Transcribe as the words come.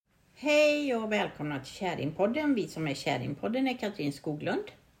Hej och välkomna till Käringpodden. Vi som är Käringpodden är Katrin Skoglund,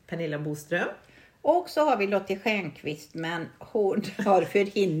 Pernilla Boström. Och så har vi Lotte Stjernqvist, men hon har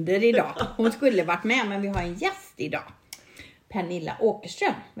förhinder idag. Hon skulle varit med, men vi har en gäst idag. Pernilla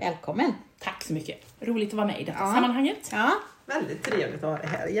Åkerström, välkommen. Tack så mycket. Roligt att vara med i detta sammanhanget. Ja. Väldigt trevligt att ha dig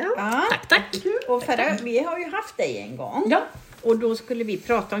här igen. Ja. Tack. Och vi har ju haft dig en gång. Ja. Och då skulle vi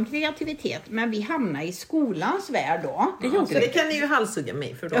prata om kreativitet, men vi hamnar i skolans värld då. Det kan ni ju halshugga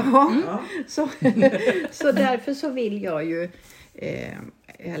mig för då. Ja. Så därför så vill jag ju,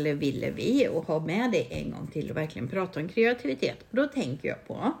 eller ville vi, och ha med dig en gång till och verkligen prata om kreativitet. Och då tänker jag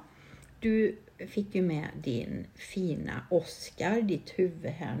på, du fick ju med din fina Oscar, ditt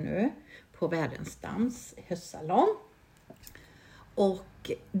huvud här nu, på Wärenstams höstsalong.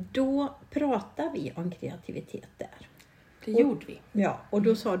 Och då pratar vi om kreativitet där. Det gjorde vi. Ja, och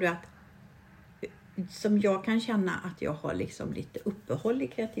då sa du att som jag kan känna att jag har liksom lite uppehåll i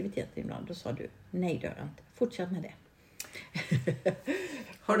kreativiteten ibland. Då sa du, nej det har jag inte. Fortsätt med det.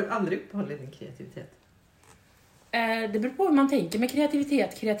 Har du aldrig uppehållit din kreativitet? Det beror på hur man tänker med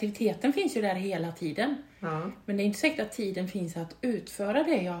kreativitet. Kreativiteten finns ju där hela tiden. Ja. Men det är inte säkert att tiden finns att utföra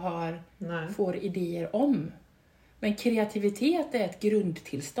det jag får idéer om. Men kreativitet är ett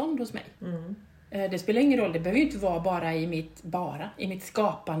grundtillstånd hos mig. Mm. Det spelar ingen roll, det behöver ju inte vara bara i mitt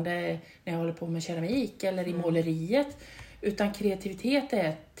skapande när jag håller på med keramik eller i måleriet. Utan kreativitet är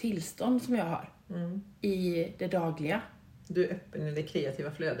ett tillstånd som jag har i det dagliga. Du är öppen i det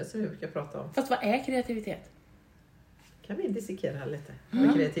kreativa flödet som vi brukar prata om. Fast vad är kreativitet? Kan vi dissekera lite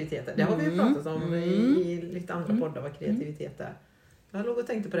med kreativiteten? Det har vi ju pratat om i lite andra poddar vad kreativitet är. Jag låg och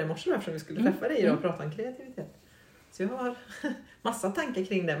tänkte på det i morse eftersom vi skulle träffa dig idag och prata om kreativitet. Så jag har massa tankar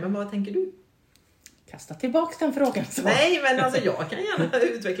kring det, men vad tänker du? Kasta tillbaka den frågan. Nej, men alltså jag kan gärna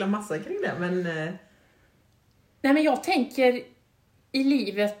utveckla massa kring det, men... Nej, men jag tänker i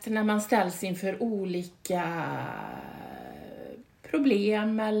livet när man ställs inför olika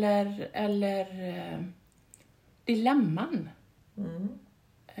problem eller dilemman.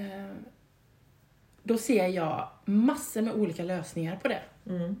 Då ser jag massor med olika lösningar på det.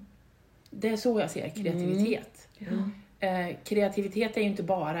 Det är så jag ser kreativitet. Kreativitet är ju inte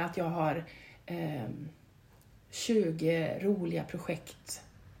bara att jag har 20 roliga projekt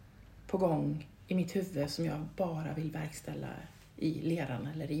på gång i mitt huvud som jag bara vill verkställa i leran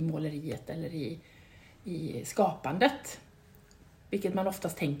eller i måleriet eller i skapandet. Vilket man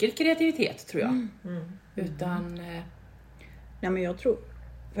oftast tänker kreativitet, tror jag. Utan... Nej, men jag tror...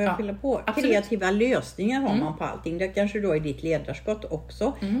 Får jag fylla på? Absolut. Kreativa lösningar har man på allting. Det kanske då är ditt ledarskap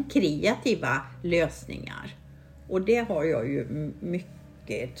också. Kreativa lösningar. Och det har jag ju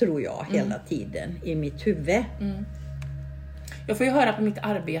mycket, tror jag, hela tiden i mitt huvud. Jag får ju höra på mitt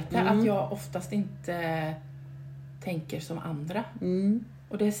arbete att jag oftast inte tänker som andra.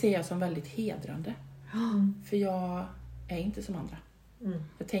 Och det ser jag som väldigt hedrande. För jag är inte som andra.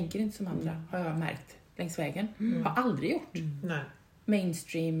 Jag tänker inte som andra, har jag märkt längs vägen. Har aldrig gjort. Nej.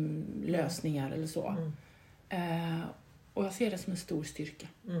 Mainstream lösningar eller så. Och jag ser det som en stor styrka.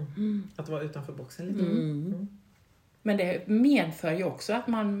 Att vara utanför boxen lite. Men det medför ju också att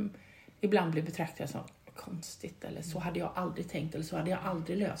man ibland blir betraktad som konstigt. Eller så hade jag aldrig tänkt. Eller så hade jag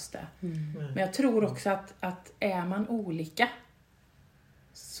aldrig löst det. Men jag tror också att är man olika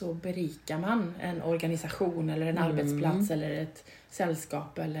så berikar man en organisation eller en arbetsplats eller ett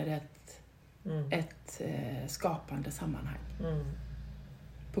sällskap eller ett skapande sammanhang.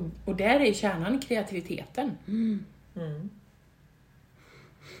 Och där är kärnan kreativiteten.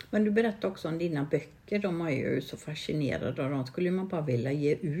 Men du berättade också om dina böcker. De är ju så fascinerade och de skulle man bara vilja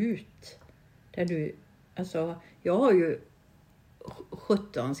ge ut. Där du, alltså, jag har ju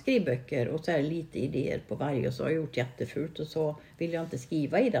 17 skrivböcker och så är lite idéer på varje och så har jag gjort jättefult och så vill jag inte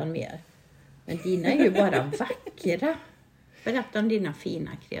skriva i den mer. Men dina är ju bara vackra. Berätta om dina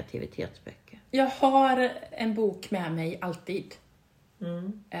fina kreativitetsböcker. Jag har en bok med mig alltid.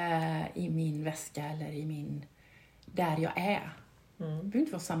 I min väska eller där jag är. Det behöver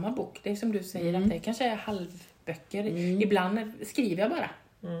inte vara samma bok. Det är som du säger att det kanske är halvböcker. Ibland skriver jag bara.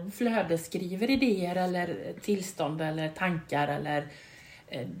 Flödesskriver idéer eller tillstånd eller tankar eller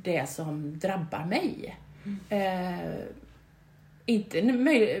det som drabbar mig.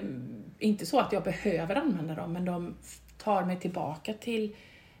 Inte så att jag behöver använda dem, men de tar mig tillbaka till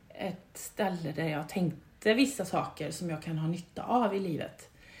ett ställe där jag tänkte vissa saker som jag kan ha nytta av i livet.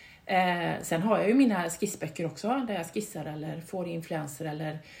 Sen har jag ju mina skissböcker också där jag skissar eller får influenser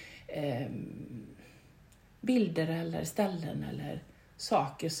eller bilder eller ställen eller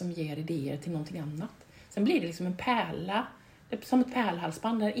saker som ger idéer till någonting annat. Sen blir det liksom en pärla, som ett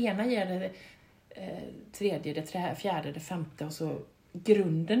pärlhalsband där ena ger det tredje, det fjärde, det femte och så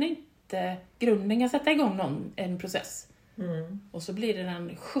grunden grunden kan sätta igång en process. Och så blir det den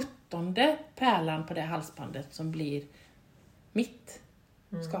 17:e pärlan på det halsbandet som blir mitt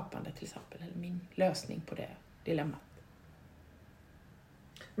skapande till exempel. Eller min lösning på det dilemmat.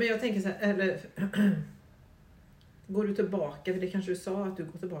 Men jag tänker så här, eller går du tillbaka, för det kanske du sa att du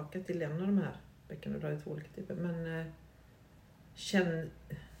går tillbaka till en av de här böckerna, och du har 2 olika typer, men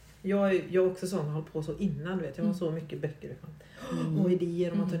jag är också sån, har hållit på så innan, du vet, jag har så mycket böcker och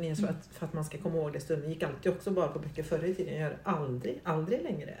idéer om man tar ner så för att man ska komma ihåg det stunden. Jag gick alltid också bara på böcker förr i tiden, jag gör aldrig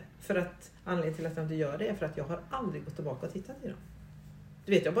längre. För att anledningen till att jag inte gör det är för att jag har aldrig gått tillbaka och tittat i dem.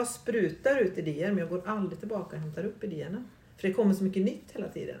 Du vet, jag bara sprutar ut idéer, men jag går aldrig tillbaka och hämtar upp idéerna. För det kommer så mycket nytt hela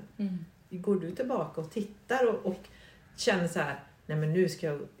tiden. Går du tillbaka och tittar och känner så här, nej men nu ska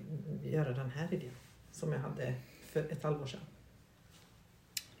jag göra den här idén som jag hade för ett halvår sedan.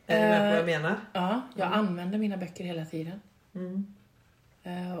 Är du med på vad jag menar? Ja, jag använder mina böcker hela tiden.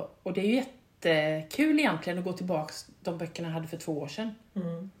 Och det är ju jättekul egentligen att gå tillbaka de böckerna jag hade för 2 år sedan.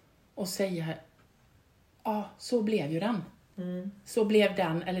 Och säga, ja, så blev ju den. Så blev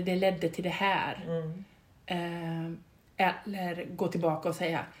den, eller det ledde till det här. Eller gå tillbaka och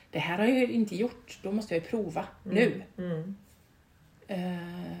säga, det här har jag ju inte gjort, då måste jag ju prova nu.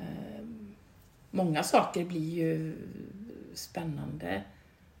 Många saker blir ju spännande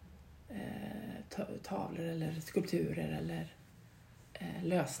tavlor eller skulpturer eller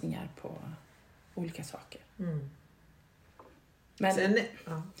lösningar på olika saker. Men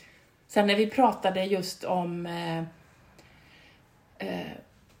sen när vi pratade just om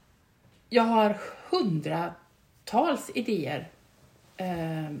jag har 100-tals idéer,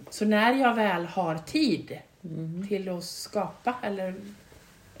 så när jag väl har tid till att skapa, eller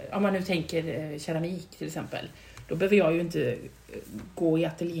om man nu tänker keramik till exempel, då behöver jag ju inte gå i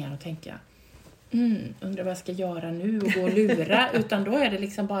ateljén och tänka undrar vad jag ska göra nu och gå och lura, utan då är det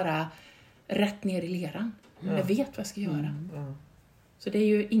liksom bara rätt ner i leran. Jag vet vad jag ska göra. Så det är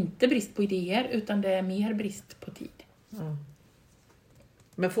ju inte brist på idéer, utan det är mer brist på tid.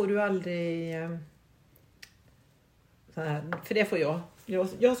 Men får du aldrig så här, för det får jag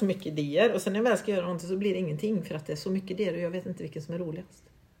har så mycket idéer, och sen när jag väl ska göra någonting så blir det ingenting, för att det är så mycket idéer och jag vet inte vilken som är roligast.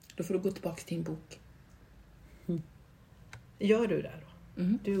 Då får du gå tillbaka till din bok. Gör du det då?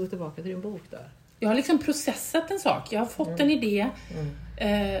 Du går tillbaka till din bok där. Jag har liksom processat en sak. Jag har fått en idé,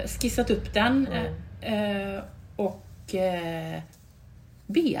 skissat upp den och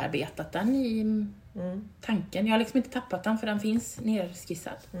bearbetat den i tanken. Jag har liksom inte tappat den, för den finns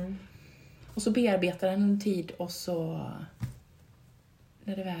nerskissad. Och så bearbetar den en tid, och så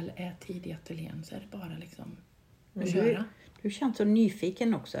när det väl är tid i ateljén så är det bara liksom att köra. Du känns så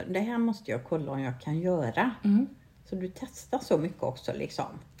nyfiken också. Det här måste jag kolla om jag kan göra. Så du testar så mycket också liksom.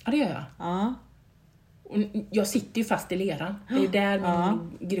 Ja, det gör jag. Ja. Och jag sitter ju fast i leran. Det är där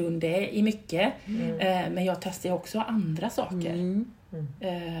min grund är i mycket. Men jag testar ju också andra saker.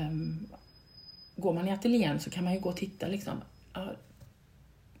 Går man i ateljén så kan man ju gå och titta liksom.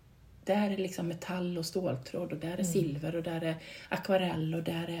 Där är liksom metall och ståltråd, och där är silver, och där är akvarell, och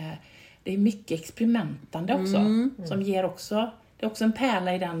där är det är mycket experimentande också som ger också, det är också en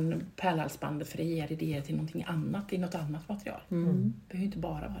pärla i den pärlhalsbandet, för det ger idéer till någonting annat, i något annat material. Det behöver ju inte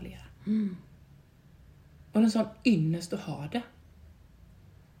bara vara lera. Och en sån ynnest att ha det.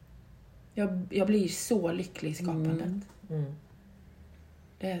 Jag blir så lycklig i skapandet.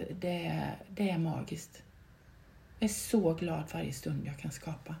 Det är magiskt. Jag är så glad varje stund jag kan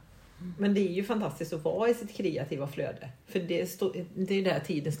skapa. Men det är ju fantastiskt att vara i sitt kreativa flöde. För det är där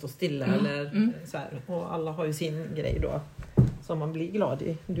tiden står stilla. Eller så här. Och alla har ju sin grej då som man blir glad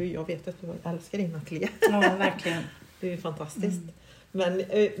i. Jag vet att du älskar din ateljé. Ja, verkligen. Det är ju fantastiskt.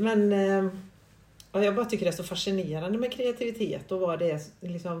 Men jag bara tycker det är så fascinerande med kreativitet. Och vad det är,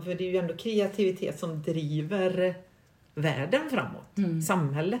 liksom, för det är ju ändå kreativitet som driver världen framåt.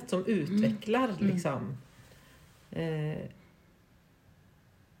 Samhället som utvecklar liksom.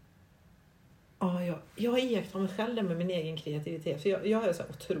 Jag iakttar mig själv med min egen kreativitet. För jag har så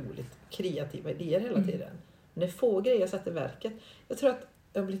otroligt kreativa idéer hela tiden. Men det är få grejer jag sätter verket. Jag tror att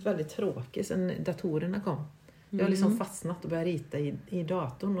jag har blivit väldigt tråkig sedan datorerna kom. Jag har liksom fastnat och börjat rita i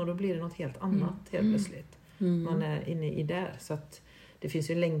datorn. Och då blir det något helt annat helt plötsligt. Man är inne i där. Så att det finns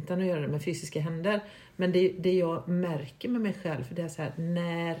ju längtan att göra det med fysiska händer. Men det jag märker med mig själv, för det är så här,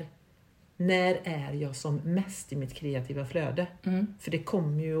 när är jag som mest i mitt kreativa flöde? För det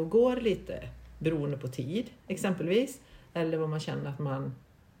kommer ju och går lite beroende på tid exempelvis. Eller vad man känner att man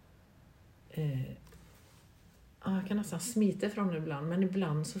jag kan nästan smita från det ibland. Men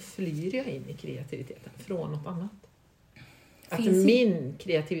ibland så flyr jag in i kreativiteten från något annat. Att min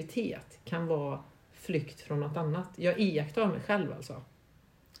kreativitet kan vara flykt från något annat. Jag iakttar mig själv alltså.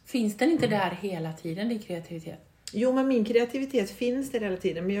 Finns den inte där hela tiden, din kreativitet? Jo, men min kreativitet finns där hela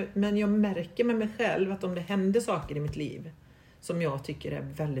tiden. Men jag märker med mig själv att om det händer saker i mitt liv som jag tycker är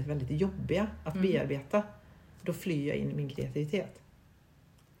väldigt, väldigt jobbiga att bearbeta, då flyr jag in i min kreativitet.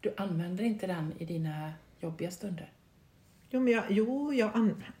 Du använder inte den i dina jobbiga stunder? Jo, men jag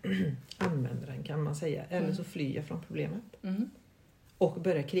använder den, kan man säga. Eller så flyr jag från problemet. Och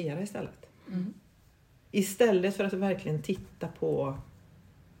börjar kreera istället. Istället för att verkligen titta på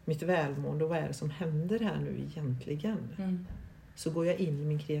mitt välmående och vad är det som händer här nu egentligen. Så går jag in i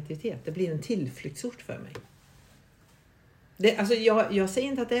min kreativitet. Det blir en tillflyktsort för mig. Alltså jag säger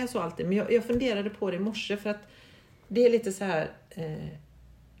inte att det är så alltid, men jag funderade på det i morse för att det är lite så här,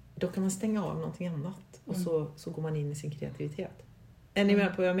 då kan man stänga av någonting annat och så går man in i sin kreativitet. Är ni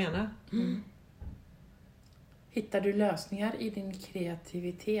med på vad jag menar? Hittar du lösningar i din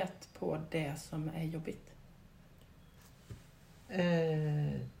kreativitet på det som är jobbigt?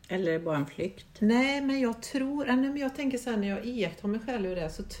 Eller är det bara en flykt? Nej, men jag tänker så här, när jag iakttar mig själv ur det,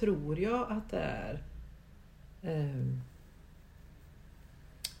 så tror jag att det är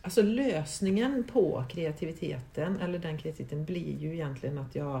alltså lösningen på kreativiteten, eller den kreativiteten, blir ju egentligen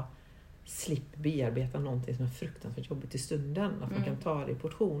att jag slipper bearbeta någonting som är fruktansvärt jobbigt i stunden. Att man kan ta det i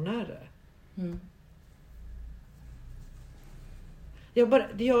portioner. Jag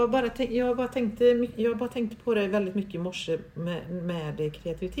bara tänkte på det väldigt mycket i morse med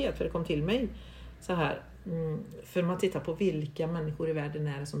kreativitet, för det kom till mig så här. För man tittar på vilka människor i världen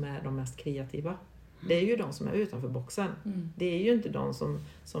är som är de mest kreativa. Det är ju de som är utanför boxen. Det är ju inte de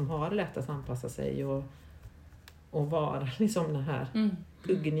som har lätt att anpassa sig och vara liksom den här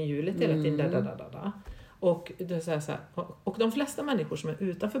kuggen i hjulet hela tiden. Och det är så här, och de flesta människor som är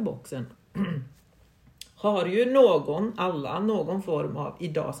utanför boxen har ju någon form av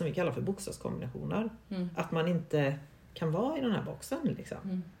idag som vi kallar för bokstavskombinationer. Att man inte kan vara i den här boxen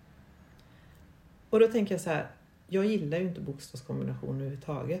liksom. Och då tänker jag så här, jag gillar ju inte bokstavskombinationer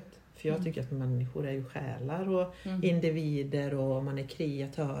överhuvudtaget. För jag tycker att människor är ju själar och individer, och man är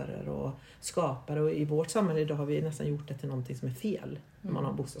kreatörer och skapare. Och i vårt samhälle idag har vi nästan gjort det till någonting som är fel när man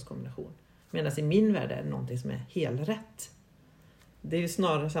har bokstavskombination. Medan i min värld är det någonting som är helt rätt. Det är ju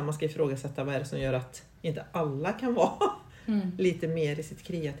snarare så att man ska ifrågasätta vad är det som gör att inte alla kan vara lite mer i sitt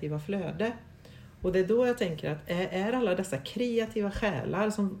kreativa flöde. Och det är då jag tänker att är alla dessa kreativa själar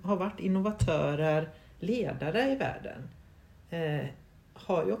som har varit innovatörer, ledare i världen,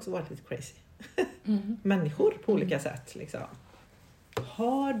 har ju också varit lite crazy. Människor på olika sätt liksom.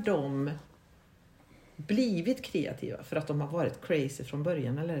 Har de blivit kreativa för att de har varit crazy från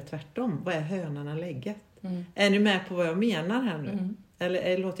början, eller är det tvärtom? Vad är hönan och lägget? Är ni med på vad jag menar här nu?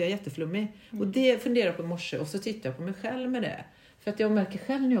 Eller låter jag jätteflummig? Och det funderar jag på i morse, och så tittar jag på mig själv med det. För att jag märker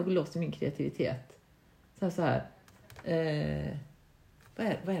själv när jag låter min kreativitet så här,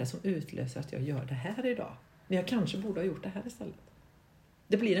 vad är det som utlöser att jag gör det här idag? Men jag kanske borde ha gjort det här istället.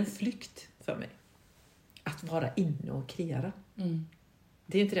 Det blir en flykt för mig. Att vara inne och kreera.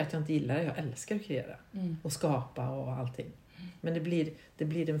 Det är inte det att jag inte gillar det. Jag älskar att kreera. Och skapa och allting. Men det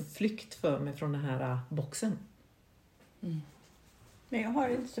blir en flykt för mig från den här boxen. Men jag har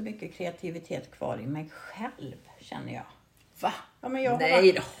inte så mycket kreativitet kvar i mig själv, känner jag. Va? Ja, men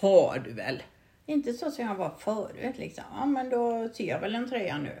Nej, det har du väl. Inte så som jag var förut liksom. Ja, men då ser jag väl en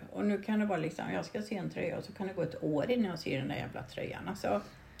tröja nu. Och nu kan det vara liksom, jag ska se en tröja och så kan det gå ett år innan jag ser den där jävla tröjan. Alltså,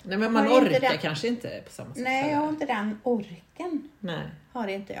 nej, men man orkar kanske inte på samma sätt. Nej, jag har inte den orken. Nej. Har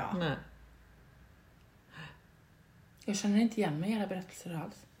inte jag. Nej. Jag känner inte igen mig i era berättelser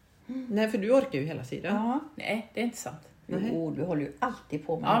alls. Nej, för du orkar ju hela tiden. Ja. Nej, det är inte sant. Jo, du håller ju alltid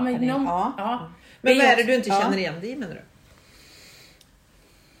på med ja, men Pernilla. ja. Men vad är det du inte känner igen dig, menar du?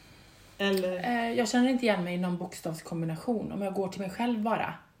 Eller? Jag känner inte igen mig i någon bokstavskombination. Om jag går till mig själv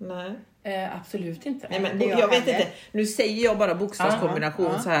bara. Nej. Absolut inte. Nej, men jag vet inte. Nu säger jag bara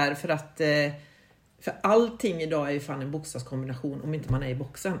bokstavskombination så här för att för allting idag är ju fan en bokstavskombination om inte man är i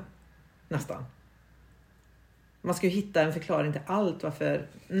boxen. Nästan. Man ska ju hitta en förklaring till allt varför.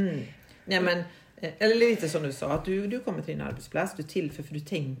 Nej, men eller lite som du sa, att du kommer till din arbetsplats, du tillför för du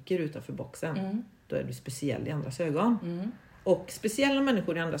tänker utanför boxen. Då är du speciell i andras ögon. Och speciella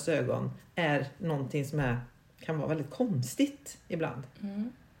människor i andras ögon är någonting som kan vara väldigt konstigt ibland.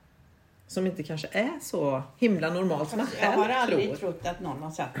 Som inte kanske är så himla normalt som man själv tror. Jag har aldrig trott att någon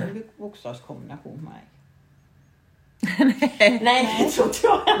har satt en bokstavskombination på mig. Nej, det tror inte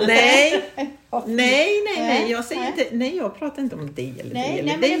jag heller. Nej, jag säger inte, nej, jag pratar inte om det eller det. Eller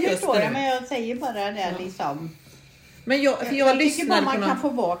Nej, det men jag förstår det, men jag säger bara det liksom. Men jag tycker bara man kan få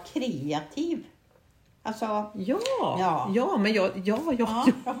vara kreativ. Alltså,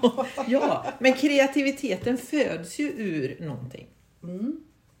 men kreativiteten föds ju ur någonting.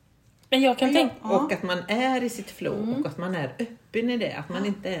 Men jag kan tänka... Och att man är i sitt flow och att man är öppen i det. Att man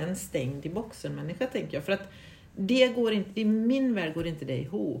inte är en stängd i boxen människa, tänker jag. För att det går inte, i min värld går inte det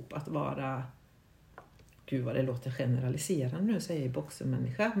ihop att vara... Gud vad det låter generaliserande nu, säger jag,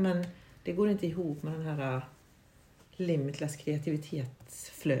 boxen-människa. Men det går inte ihop med den här limitless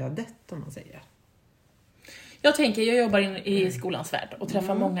kreativitetsflödet, om man säger. Jag jobbar i skolans värld och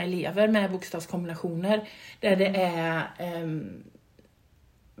träffar många elever med bokstavskombinationer där det är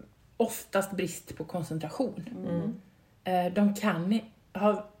oftast brist på koncentration. De kan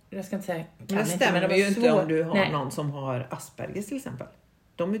jag ska inte säga kan det stämmer inte, ju inte om du har någon som har Asperger till exempel.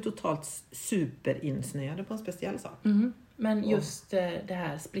 De är totalt superinsnöade på en speciell sak. Men just det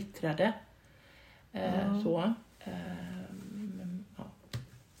här splittrade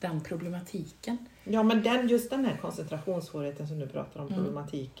den problematiken. Ja, men just den här koncentrationssvårigheten som du pratar om,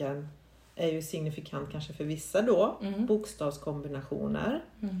 problematiken, är ju signifikant kanske för vissa då. Bokstavskombinationer.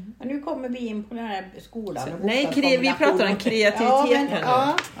 Men nu kommer vi in på den här skolan. Nej, vi pratar om kreativitet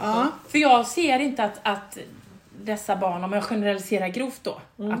här nu. För jag ser inte att dessa barn, om jag generaliserar grovt då,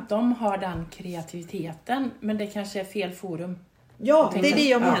 att de har den kreativiteten. Men det kanske är fel forum. Ja, det är det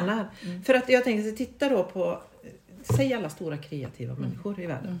jag menar. För att jag tänker, titta då på, säg alla stora kreativa människor i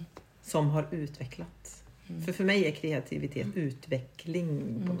världen som har utvecklats. För mig är kreativitet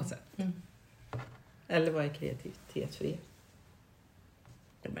utveckling på något sätt. Eller vad är kreativitet för er?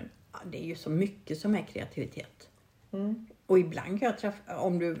 Men, det är ju så mycket som är kreativitet. Och ibland kan jag träffa,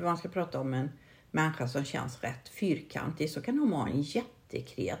 om man ska prata om en människa som känns rätt fyrkantig, så kan de ha en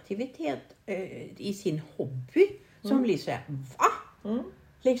jättekreativitet i sin hobby som blir så här, va?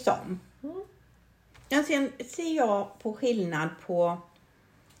 Liksom. Ja, sen ser jag på skillnad på,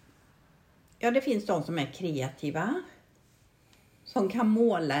 det finns de som är kreativa, som kan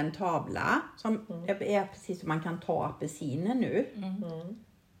måla en tavla, som är precis som man kan ta apelsiner nu.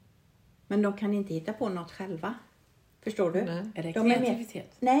 Men de kan inte hitta på något själva. Förstår du? Nej. Är det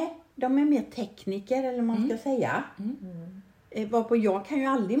kreativitet? De är mer tekniker, eller man ska säga. Varpå jag kan ju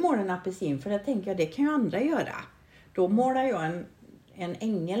aldrig måla en apelsin, för jag tänker det kan ju andra göra. Då målar jag en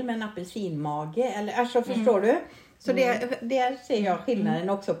ängel med en apelsinmage, eller alltså förstår du? Så där ser jag skillnaden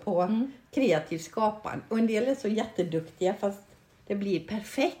också på kreativ skapande. Och en del är så jätteduktiga fast det blir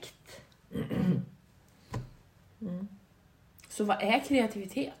perfekt. Så vad är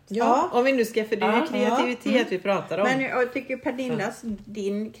kreativitet? Ja, om vi nu ska, för det är kreativitet vi pratar om. Men jag tycker Pernillas,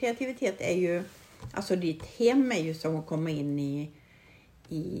 din kreativitet är ju, alltså ditt hem är ju som att komma in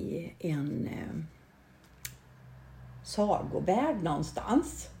i en sagovärld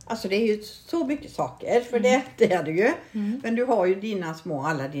någonstans. Alltså det är ju så mycket saker, för det är det ju. Men du har ju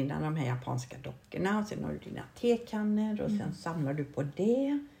alla dina de här japanska dockorna, och sen har du dina tekannor, och sen samlar du på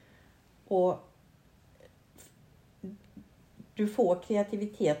det. Och du får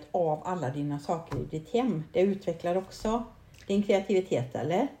kreativitet av alla dina saker i ditt hem. Det utvecklar också din kreativitet,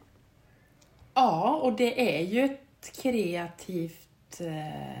 eller? Ja, och det är ju ett kreativt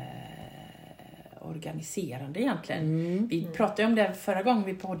organiserande egentligen. Vi pratade om det förra gången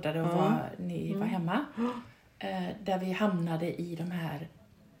vi poddade och ni var hemma. Där vi hamnade i de här,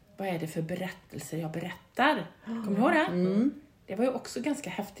 vad är det för berättelser jag berättar? Kommer du ihåg det? Det var ju också ganska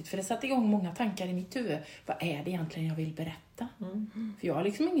häftigt, för det satte igång många tankar i mitt huvud. Vad är det egentligen jag vill berätta? För jag har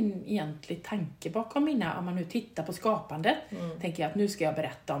liksom ingen egentlig tanke bakom mina, om man nu tittar på skapandet, tänker jag att nu ska jag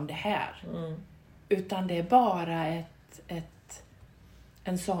berätta om det här. Utan det är bara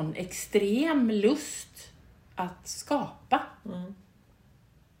en sån extrem lust att skapa.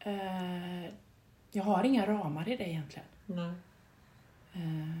 Jag har inga ramar i det egentligen.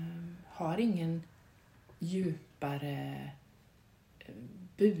 Har ingen djupare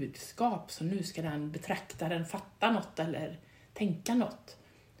budskap, så nu ska den betraktaren fatta något eller tänka något.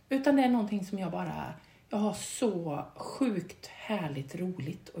 Utan det är någonting som jag har så sjukt härligt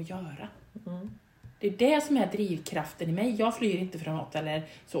roligt att göra. Det är det som är drivkraften i mig. Jag flyr inte från något eller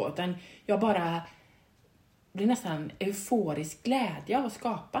så, utan jag bara blir nästan euforisk glädje av att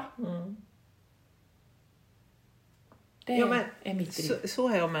skapa. Det är mitt driv. Så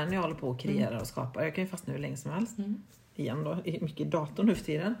är jag med när jag håller på och kreerar och skapar. Jag kan ju fastna hur länge som helst. Igen då, mycket i datorn nu för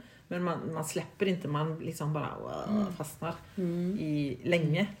tiden. Men man släpper inte, man liksom bara fastnar i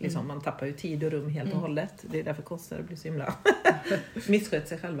länge. Liksom. Man tappar ju tid och rum helt och hållet. Det är därför konstnärer blir så himla misskött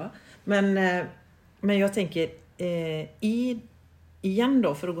sig själva. Men jag tänker, igen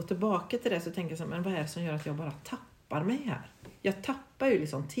då, för att gå tillbaka till det, så tänker jag så här, men vad är det som gör att jag bara tappar mig här? Jag tappar ju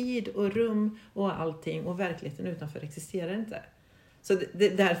liksom tid och rum och allting, och verkligheten utanför existerar inte. Så det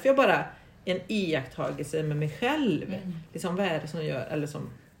är därför jag bara en iakttagelse med mig själv. Liksom, vad är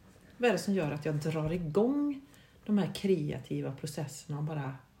det som gör att jag drar igång de här kreativa processerna och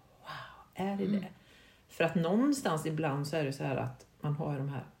bara wow. är i det. För att någonstans ibland så är det så här att man har de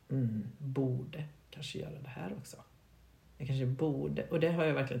här, borde kanske göra det här också. Jag kanske borde, och det har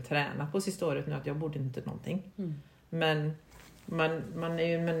jag verkligen tränat på sista året nu, att jag borde inte någonting. Men man är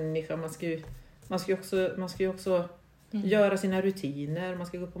ju en människa, man ska ju också göra sina rutiner, man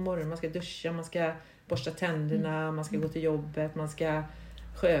ska gå upp på morgonen, man ska duscha, man ska borsta tänderna, man ska gå till jobbet, man ska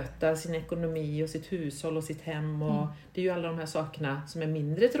sköta sin ekonomi och sitt hushåll och sitt hem. Och det är ju alla de här sakerna som är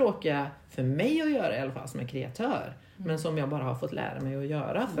mindre tråkiga för mig att göra i alla fall som en kreatör. Men som jag bara har fått lära mig att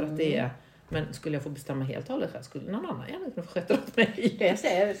göra för att det är... Men skulle jag få bestämma helt och hållet, skulle någon annan gärna kunna få sköta åt mig. Det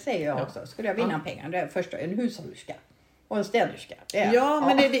säger jag också. Skulle jag vinna pengar, det är först en hushållerska och en städerska.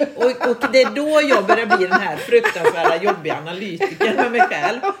 Men det är då jag börjar bli den här fruktansvärda jobbiga analytikern med mig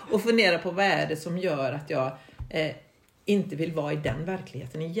själv. Och fundera på vad är det som gör att jag inte vill vara i den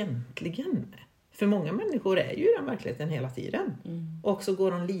verkligheten egentligen. För många människor är ju i den verkligheten hela tiden. Och så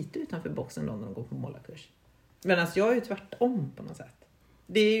går de lite utanför boxen då när de går på målarkurs. Medan jag är ju tvärtom på något sätt.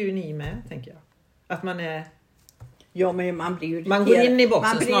 Det är ju ni med, tänker jag. Att man är... Ja, men man går in i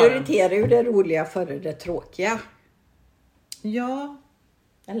boxen. Man prioriterar ju det roliga före det tråkiga. Ja.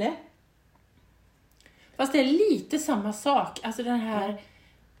 Eller? Fast det är lite samma sak. Alltså den här...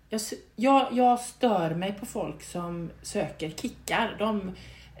 Jag stör mig på folk som söker kickar. De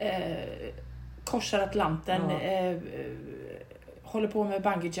korsar Atlanten, håller på med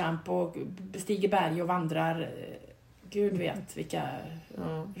bungee jump och bestiger berg och vandrar... Gud vet vilka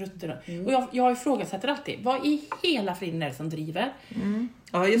rutter. Och jag ifrågasätter alltid. Vad i hela friden är det som driver?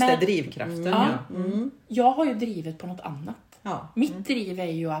 Ja, just det. Drivkraften. Jag har ju drivet på något annat. Ja. Mitt driv är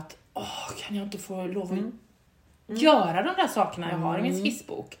ju att kan jag inte få lov att göra de där sakerna jag har i min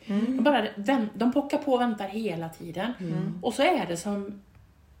skissbok. De pockar på och väntar hela tiden. Och så är det som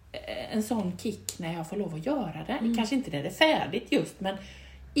en sån kick när jag får lov att göra det. Kanske inte när det är färdigt just, men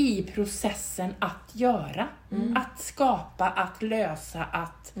i processen att göra. Att skapa, att lösa,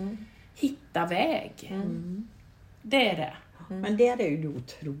 att hitta väg. Det är det. Men det är ju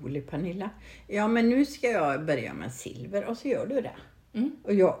otroligt, Pernilla. Ja, men nu ska jag börja med silver och så gör du det.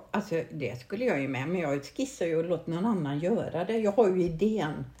 Och det skulle jag ju med, men jag skissar ju och låter någon annan göra det. Jag har ju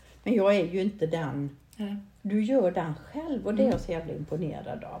idén, men jag är ju inte den. Du gör den själv och det är jag så jävla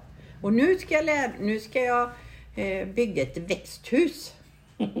imponerad av. Och nu ska jag bygga ett växthus.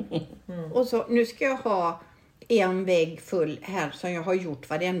 Och så nu ska jag ha en vägg full här som jag har gjort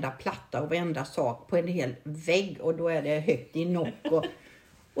varenda platta och varenda sak på en hel vägg, och då är det högt i nock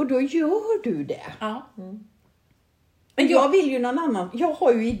och då gör du det. Men jag vill ju någon annan. Jag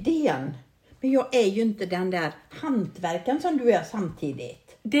har ju idén, men jag är ju inte den där hantverken som du är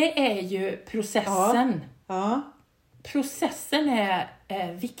samtidigt. Det är ju processen. Ja. Processen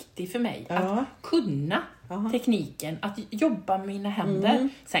är viktig för mig. Att kunna tekniken, att jobba med mina händer.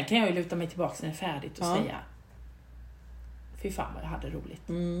 Sen kan jag ju luta mig tillbaka när det är färdigt och säga fy fan vad jag hade roligt.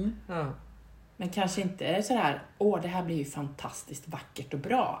 Men kanske inte så här, det här blir ju fantastiskt vackert och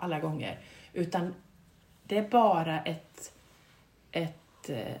bra alla gånger. Utan det är bara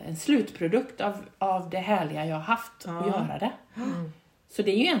en slutprodukt av det härliga jag har haft att göra det. Så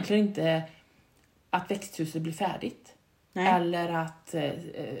det är ju egentligen inte att växthuset blir färdigt. Nej. Eller att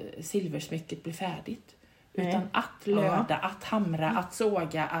silversmycket blir färdigt. Utan att löda, att hamra, att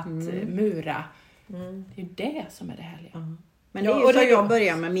såga, att mura. Det är ju det som är det härliga. Men det är ju så jag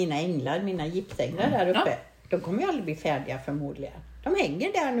börjar med mina änglar, mina gipsänglar där uppe. De kommer ju aldrig bli färdiga förmodligen. De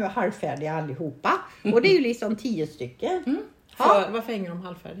hänger där nu halvfärdiga allihopa. Och det är ju liksom 10 stycken. Varför hänger de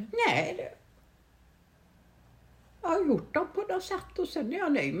halvfärdiga? Nej, jag har gjort dem på något sätt och sen är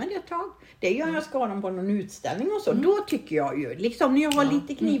jag nöjd med det ett tag. Det gör jag, ska ha dem på någon utställning och så. Då tycker jag ju, liksom när jag har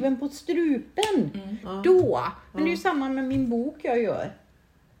lite kniven på strupen. Då. Men det är ju samma med min bok jag gör.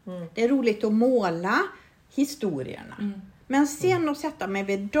 Det är roligt att måla historierna. Men sen att sätta mig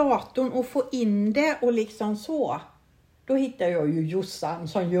vid datorn och få in det och liksom så. Då hittar jag ju Jossan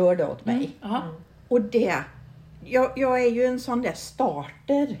som gör det åt mig. Och det, jag är ju en sån där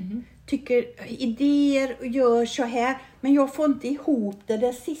starter. Tycker idéer och gör så här. Men jag får inte ihop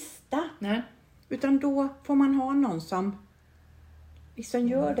det sista. Nej. Utan då får man ha någon som liksom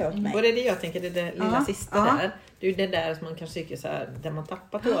gör det åt mig. Och det är det jag tänker, det lilla sista där. Det är ju det där som man kanske tycker så här, där man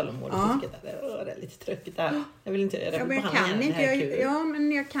tappar tålamod och tycker att det är lite tråkigt där. Jag vill inte göra det. Men jag kan inte.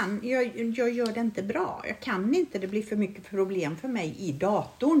 Jag gör det inte bra. Jag kan inte. Det blir för mycket problem för mig i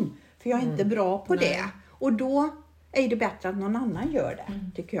datorn. För jag är inte bra på det. Och då är det bättre att någon annan gör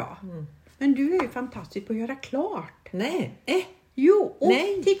det, tycker jag. Men du är ju fantastisk på att göra klart. Nej. Jo, och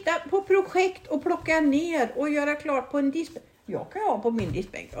titta på projekt och plocka ner och göra klart på en diskbänk. Jag kan ha på min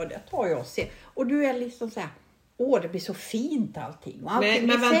diskbänk och det tar jag och ser. Och du är liksom så här, det blir så fint allting. Och allting men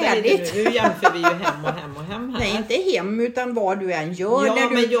blir vänta färdigt. lite nu jämför vi ju hem här. Nej, inte hem utan vad du än gör. Ja, när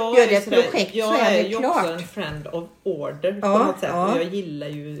du gör ett projekt så är det klart. Jag är ju också en friend of order på något sätt. Och jag gillar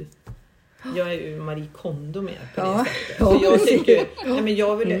ju... Jag är ju Marie Kondo mer på det sättet. Så jag tycker... men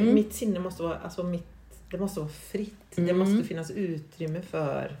jag vill, mitt sinne måste vara... Alltså det måste vara fritt. Det måste finnas utrymme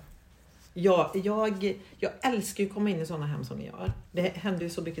för... Jag älskar ju att komma in i sådana hem som ni gör. Det händer ju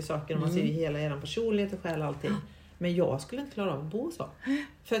så mycket saker. Man ser ju hela er personlighet och själ och allting. Men jag skulle inte klara av att bo så.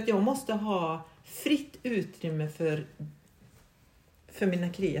 För att jag måste ha fritt utrymme för mina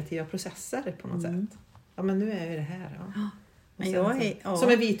kreativa processer på något sätt. Ja, men nu är jag det här. Ja. Men som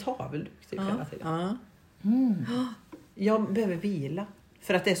en vit havelduk typ hela tiden. Jag behöver vila.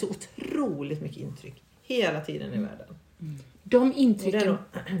 För att det är så otroligt mycket intryck. Hela tiden i världen. De intrycken...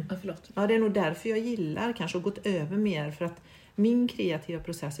 det är nog därför jag gillar kanske att gått över mer. För att min kreativa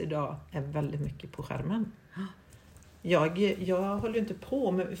process idag är väldigt mycket på skärmen. Jag håller inte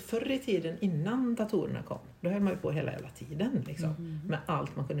på med... Förr i tiden innan datorerna kom. Då höll man ju på hela tiden. Liksom, med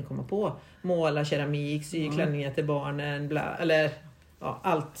allt man kunde komma på. Måla, keramik, sy klänningar till barnen. Bla, eller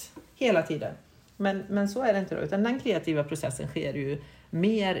allt. Hela tiden. Men så är det inte då. Utan den kreativa processen sker ju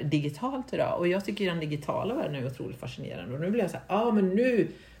mer digitalt idag. Och jag tycker den digitala världen är otroligt fascinerande. Och nu blir jag så här, men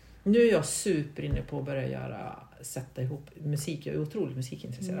nu är jag super inne på att börja sätta ihop musik. Jag är otroligt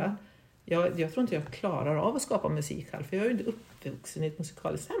musikintresserad. Jag tror inte jag klarar av att skapa musik själv. För jag är ju inte uppvuxen i ett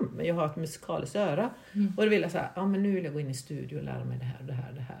musikaliskt hem. Men jag har ett musikaliskt öra. Och då vill jag säga, men nu vill jag gå in i studio och lära mig det här och det här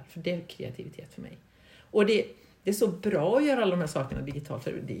och det här. För det är kreativitet för mig. Och det är så bra att göra alla de här sakerna digitalt.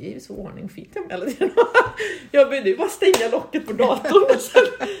 För det är ju så ordning och fint. Jag vill ju bara stänga locket på datorn.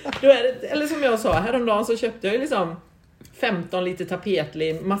 Eller som jag sa, häromdagen så köpte jag ju liksom 15 liter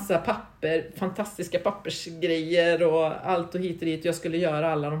tapetlim, massa papper, fantastiska pappersgrejer och allt och hit och dit. Jag skulle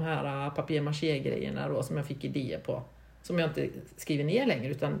göra alla de här papier-maché-grejerna då, som jag fick idéer på. Som jag inte skriver ner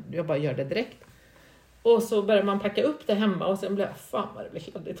längre utan jag bara gör det direkt. Och så börjar man packa upp det hemma och sen blir jag, fan vad det blir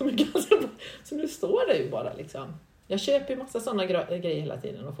kladdigt och mycket. Så nu står det ju bara liksom. Jag köper ju massa sådana grejer hela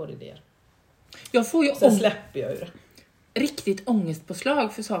tiden och får idéer. Jag får ju sen släpper jag ju det. Riktigt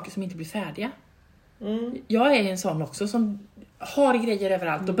ångestpåslag för saker som inte blir färdiga. Jag är en sån också som har grejer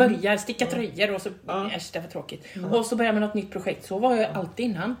överallt och börjar sticka tröjor och så det var tråkigt. Och så börjar med något nytt projekt. Så var jag alltid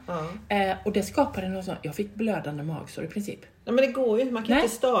innan. Och det skapade något sånt. Jag fick blödande magsår i princip. Nej, men det går ju inte. Man kan inte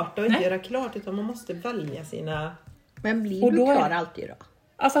starta och inte göra klart utan man måste välja sina... Men blir du klar alltid då?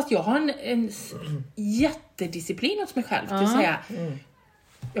 Ja, fast jag har en jättedisciplin hos mig själv. Till att säga,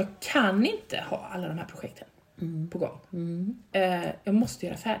 jag kan inte ha alla de här projekten på gång. Jag måste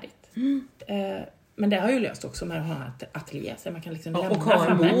göra färdigt. Men det har jag ju löst också med att ha ett ateljé. Så man kan liksom lämna och ha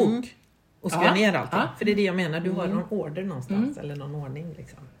en bok. Och skriva ner allting. Ja. För det är det jag menar. Du har någon order någonstans. Eller någon ordning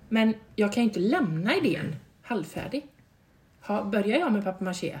liksom. Men jag kan ju inte lämna idén halvfärdig. Börjar jag med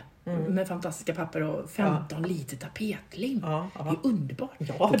papier-maché med fantastiska papper och 15 liter tapetlim. Det är underbart. Ja,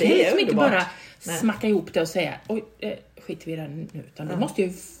 då kan jag liksom inte bara smacka ihop det och säga oj, skiter vi den nu. Utan då måste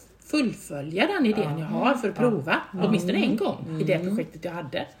jag ju fullfölja den idén jag har för att prova. Åtminstone en gång i det projektet jag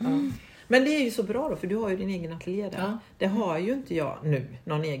hade. Men det är ju så bra då, för du har ju din egen ateljé där. Det har ju inte jag nu,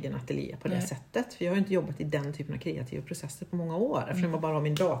 någon egen ateljé på det sättet. För jag har ju inte jobbat i den typen av kreativa processer på många år. Eftersom jag bara har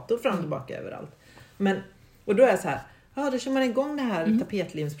min dator fram och tillbaka överallt. Och då är det så här, då kör man igång det här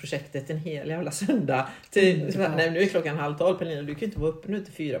tapetlimsprojektet en hel jävla söndag. Nej, nu är klockan 12:30, Pernilla, du kan ju inte vara uppe nu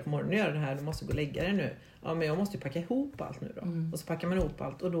till 4 på morgonen och göra det här. Du måste gå och lägga dig nu. Ja, men jag måste ju packa ihop allt nu då. Och så packar man ihop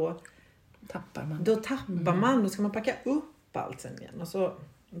allt och då tappar man. Då ska man packa upp allt sen igen. Och så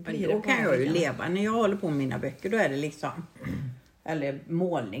då kan jag ju leva. När jag håller på med mina böcker, då är det liksom... Eller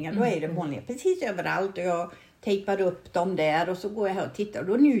målningar, då är det målningar precis överallt. Och jag tejpar upp dem där och så går jag här och tittar. Och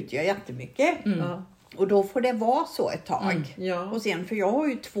då njuter jag jättemycket. Och då får det vara så ett tag. Och sen, för jag har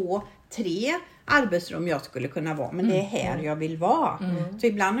ju 2-3 arbetsrum jag skulle kunna vara. Men det är här jag vill vara. Så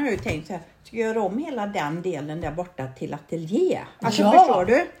ibland har jag ju tänkt så här, ska jag göra om hela den delen där borta till ateljé? Alltså, förstår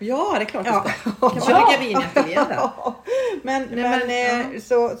du? Ja, det är klart det ska. Kan man lägga vin i ateljé där? Men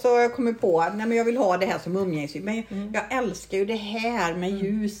så jag kommer på att jag vill ha det här som umgänges. Men jag älskar ju det här med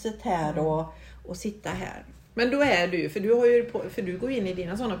ljuset här och sitta här. Men då är du, för du går in i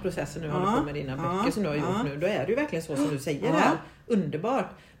dina sådana processer nu och håller på med dina böcker som du har gjort nu. Då är det ju verkligen så som du säger här. Underbart.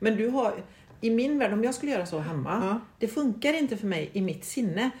 Men du har, i min värld, om jag skulle göra så hemma, det funkar inte för mig i mitt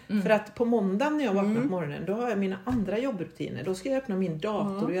sinne. För att på måndagen när jag vaknar på morgonen, då har jag mina andra jobbrutiner. Då ska jag öppna min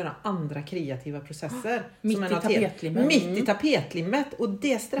dator och göra andra kreativa processer. Mitt i tapetlimmet. Och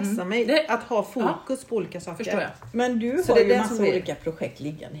det stressar mig att ha fokus på olika saker. Förstår jag. Men du har ju massa olika projekt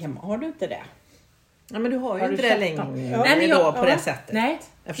liggande hemma. Har du inte det? Ja, men du har ju inte det längre på det sättet. Nej.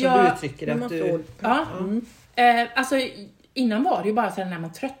 Eftersom du uttrycker att du... Alltså innan var det ju bara så här när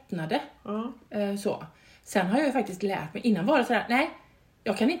man tröttnade. Så. Sen har jag ju faktiskt lärt mig. Innan var det så här, nej,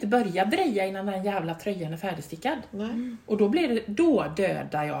 jag kan inte börja dreja innan den jävla tröjan är färdigstickad. Nej. Och då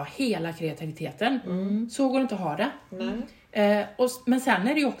dödar jag hela kreativiteten. Så går det inte att ha det. Nej. Men sen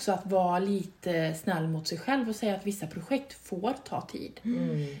är det ju också att vara lite snäll mot sig själv och säga att vissa projekt får ta tid.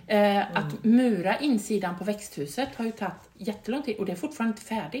 Att mura insidan på växthuset har ju tagit jättelång tid och det är fortfarande inte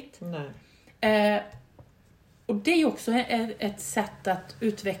färdigt. Nej. Och det är ju också ett sätt att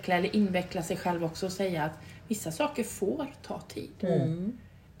utveckla eller inveckla sig själv också och säga att vissa saker får ta tid.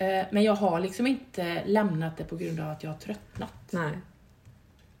 Men jag har liksom inte lämnat det på grund av att jag har tröttnat. Nej.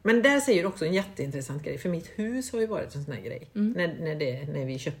 Men där säger du också en jätteintressant grej. För mitt hus har ju varit en sån här grej. När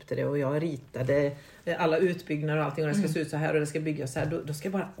vi köpte det och jag ritade alla utbyggnader och allting. Och det ska se ut så här och det ska byggas så här. Då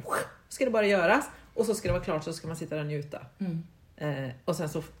ska det bara göras. Och så ska det vara klart så ska man sitta där och njuta. Och sen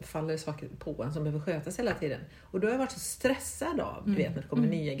så faller saker på en som behöver skötas hela tiden. Och då har jag varit så stressad av, du vet, när det kommer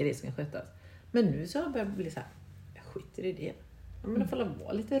nya grejer som ska skötas. Men nu så har jag börjat bli så här, jag skiter i det. Ja, men det får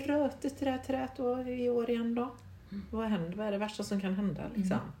vara lite rötigt i det här träet i år igen då. Vad händer? Vad är det värsta som kan hända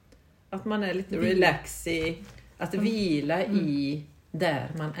liksom? Att man är lite relax i, att vila i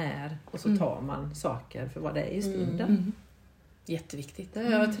där man är. Och så tar man saker för vad det är i stunden. Jätteviktigt. Det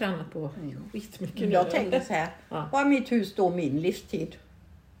har jag tränat på skitmycket nu. Jag tänker så här, vad är mitt hus då min livstid?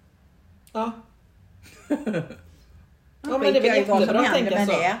 Ja. Ja, men det är väl jättebra att tänka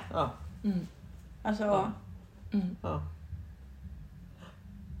så. Ja. Alltså, Ja.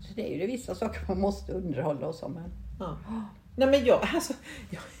 så det är ju det vissa saker man måste underhålla och så. Men... Ja. Nej men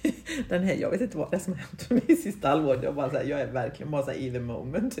jag vet inte vad det är som har hänt mig i sista halvåret. Jag är verkligen bara så här i the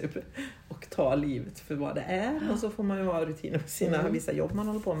moment typ. Och tar livet för vad det är. Och så får man ju ha rutiner på sina vissa jobb man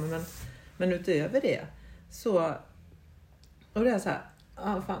håller på med. Men utöver det så... Och det är så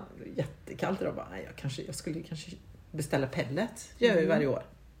här... fan, jättekallt idag. Jag skulle kanske beställa pellet. Det gör jag ju varje år.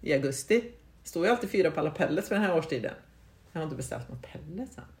 I augusti. Står ju alltid 4 pallar pellets för den här årstiden. Jag har inte beställt något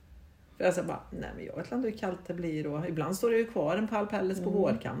pellet sen. För jag sa bara, nej men jag vet inte hur kallt det blir. Och ibland står det ju kvar en pall pellets på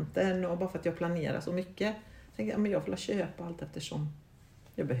vårkanten. Och bara för att jag planerar så mycket. Jag tänker, men jag får köpa allt eftersom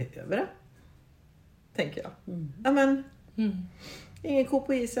jag behöver det. Tänker jag. Ja men, ingen ko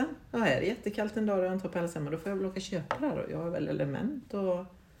på isen. Ja, här är det jättekallt en dag och jag inte har pellets hemma. Då får jag väl åka köpa det här. Och jag har väl element och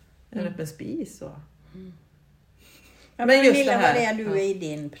en öppen spis. Och... Ja, men just Pernilla, vad är du i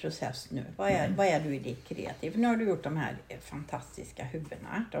din process nu? Vad är du i ditt kreativ? Nu har du gjort de här fantastiska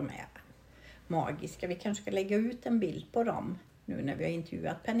huvudena. De är magiska. Vi kanske ska lägga ut en bild på dem nu när vi har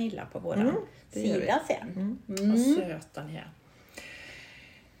intervjuat Pernilla på vår sida sen. Vad söta ni är.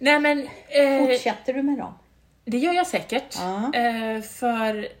 Nej, men, fortsätter du med dem? Det gör jag säkert.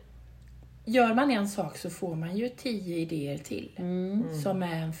 För gör man en sak så får man ju 10 idéer till. Som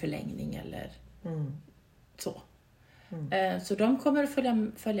är en förlängning eller så. Så de kommer att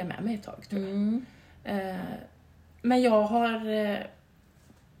följa med mig ett tag tror jag. Men jag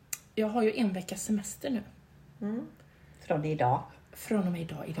har ju 1 veckas semester nu. Från idag? Från och med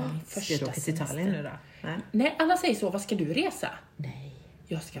idag. Idag är min första semester. Ska du åka till Italien nu då? Nej, alla säger så. Vad ska du resa? Nej.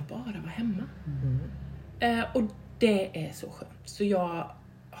 Jag ska bara vara hemma. Och det är så skönt. Så jag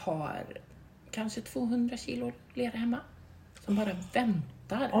har kanske 200 kilo lera hemma. Som bara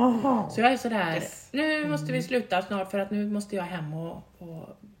väntar. Så jag är sådär, nu måste vi sluta snart för att nu måste jag hem och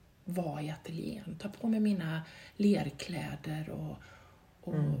vara i ateljén. Ta på mig mina lerkläder och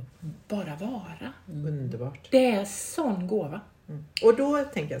bara vara. Underbart. Det är sån gåva. Och då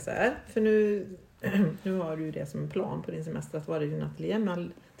tänker jag så här, för nu har du ju det som en plan på din semester att vara i din ateljé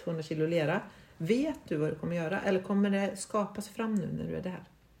med 200 kilo lera. Vet du vad du kommer göra eller kommer det skapas fram nu när du är där?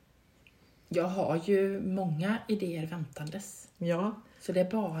 Jag har ju många idéer väntandes. Ja. Så det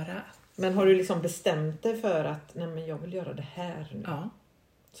är bara... Men har du liksom bestämt dig för att nej men jag vill göra det här nu? Ja.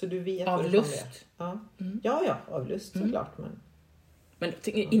 Så du vet av vad lust. Ja. Ja, av lust såklart. Men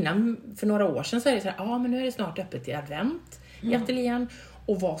innan, för några år sedan så är det så här, men nu är det snart öppet i advent i ateljén.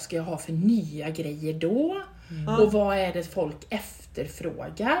 Och vad ska jag ha för nya grejer då? Och vad är det folk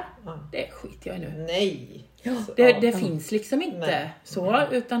efterfrågar? Det skiter jag i nu. Nej. Det finns liksom inte så,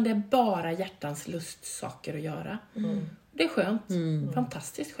 utan det är bara hjärtans lustsaker att göra. Det är skönt.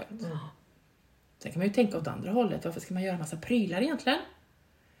 Fantastiskt skönt. Sen kan man ju tänka åt andra hållet. Varför ska man göra en massa prylar egentligen?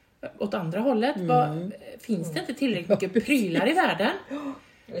 Åt andra hållet, finns det inte tillräckligt mycket prylar i världen?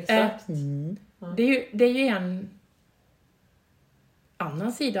 Exakt. Det är ju en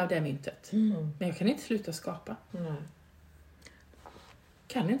annan sida av det myntet. Men jag kan inte sluta skapa. Nej.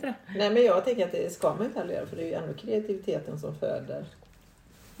 Kan inte det? Nej, men jag tänker att det ska man inte heller göra. För det är ju ändå kreativiteten som föder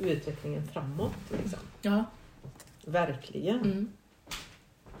utvecklingen framåt. Liksom. Ja. Verkligen.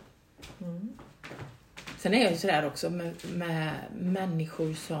 Sen är jag ju sådär också med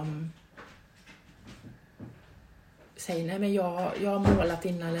människor som säger nej men jag har målat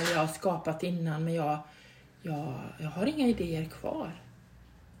innan eller jag har skapat innan men jag har inga idéer kvar.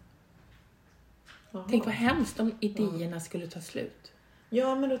 Aha. Tänk vad hemskt om idéerna skulle ta slut.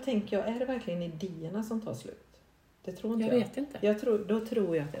 Ja, men då tänker jag, är det verkligen idéerna som tar slut? Det tror inte jag. Jag vet inte. Då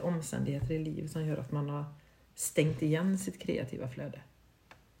tror jag att det är omständigheter i livet som gör att man har stängt igen sitt kreativa flöde.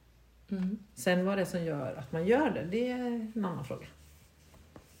 Mm. Sen vad det som gör att man gör det är en annan fråga.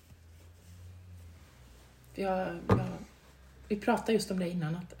 Vi pratade just om det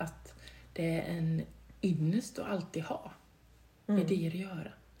innan, att det är en ynnest att alltid ha idéer att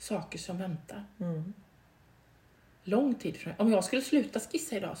göra. Saker som väntar. Mm. Lång tid. Om jag skulle sluta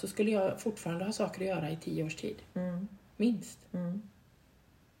skissa idag så skulle jag fortfarande ha saker att göra i 10 års tid. Mm. Minst. Mm.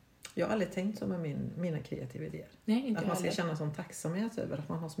 Jag har aldrig tänkt så med mina kreativa idéer. Nej, inte att man ska känna sån tacksamhet över att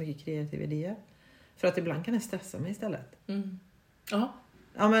man har så mycket kreativa idéer. För att ibland kan det stressa mig istället. Mm. Ja.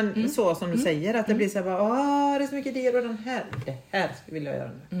 Ja, men så som du säger, att det blir så här bara, det är så mycket idéer och det här vill jag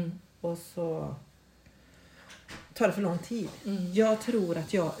göra nu. Mm. Och så tar det för lång tid. Mm. Jag tror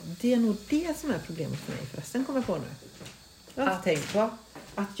att det är nog det som är problemet för mig förresten, kommer jag på nu. Jag har tänkt på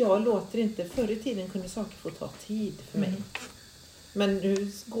att jag låter inte, förr i tiden kunde saker få ta tid för mig. Men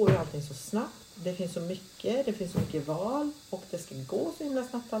nu går ju allting så snabbt. Det finns så mycket val och det ska gå så himla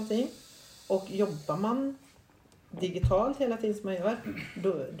snabbt allting. Och jobbar man digitalt hela tiden som man gör,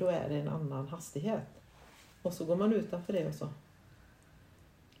 då är det en annan hastighet. Och så går man utanför det och så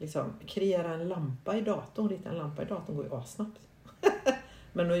liksom kreera en lampa i datorn, rita en lampa i datorn går ju assnabbt.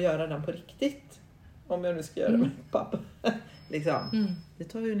 Men att göra den på riktigt, om jag nu ska göra det med pappa, liksom, det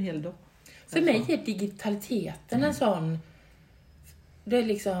tar ju en hel dag. För mig är digitaliteten en sån, det är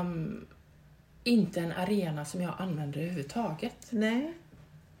liksom inte en arena som jag använder överhuvudtaget. Nej.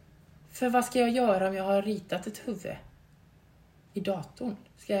 För vad ska jag göra om jag har ritat ett huvud i datorn?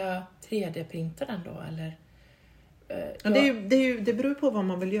 Ska jag 3D-printa den då? Eller, det beror på vad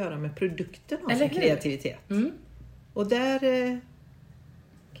man vill göra med produkten av sin kreativitet. Mm. Och där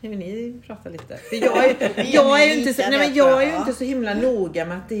kan ju ni prata lite. För jag är ju inte så himla noga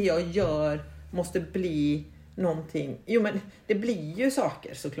med att det jag gör måste bli någonting. Jo, men det blir ju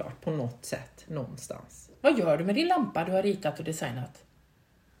saker såklart på något sätt någonstans. Vad gör du med din lampa du har ritat och designat?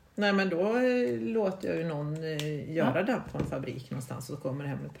 Nej, men då låter jag ju någon göra det på en fabrik någonstans och så kommer det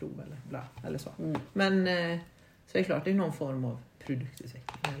hem med prov eller bla eller så. Men så är det klart, det är någon form av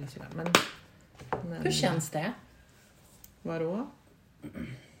produktutveckling eller sådär. Men hur känns det? Vadå?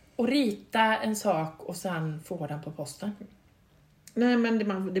 Att rita en sak och sen få den på posten. Nej,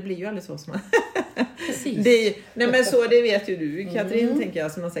 men det blir ju aldrig så som man... Precis. Nej, men så det vet ju du, Katrin, tänker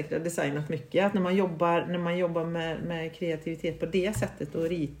jag, som har säkert har designat mycket. Att när man jobbar med kreativitet på det sättet och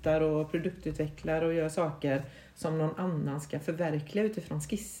ritar och produktutvecklar och gör saker som någon annan ska förverkliga utifrån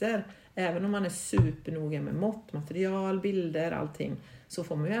skisser. Även om man är supernoga med mått, material, bilder, allting. Så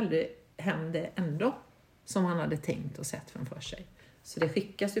får man ju aldrig hem det ändå som man hade tänkt och sett framför sig. Så det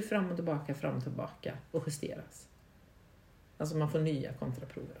skickas ju fram och tillbaka och justeras. Alltså man får nya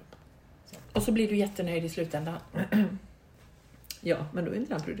kontraprover. Och så blir du jättenöjd i slutändan. Ja, men då är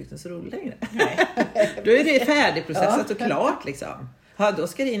inte den produkten så rolig längre. Nej. Då är det färdigprocessat och klart liksom. Ja, då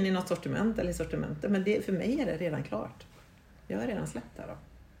ska det in i något sortiment eller sortimentet. Men för mig är det redan klart. Jag har redan släppt det då.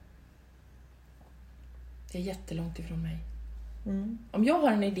 Det är jättelångt ifrån mig. Om jag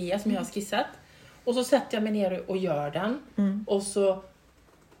har en idé som jag har skissat och så sätter jag mig ner och gör den. Och så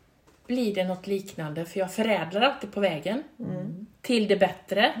blir det något liknande. För jag förädlar alltid på vägen. Till det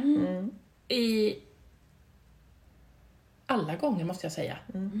bättre. I alla gånger måste jag säga.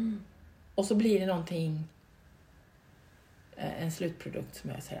 Och så blir det någonting, en slutprodukt som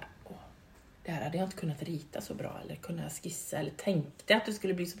jag säger, det här hade jag inte kunnat rita så bra eller kunna skissa eller tänkte att det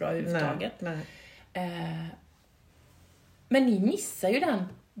skulle bli så bra överhuvudtaget. Nej. Men ni missar ju den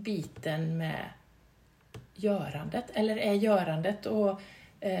biten med görandet. Eller är görandet och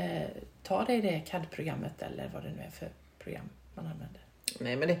ta det i det CAD-programmet eller vad det nu är för program man använder.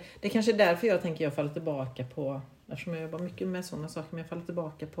 Nej, men det är kanske därför jag faller tillbaka på, eftersom jag jobbar mycket med sådana saker, men jag faller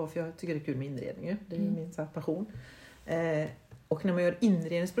tillbaka på, för jag tycker det är kul med inredning. Det är min passion. Och när man gör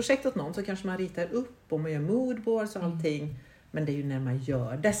inredningsprojekt åt någon så kanske man ritar upp och man gör moodboards och allting. Men det är ju när man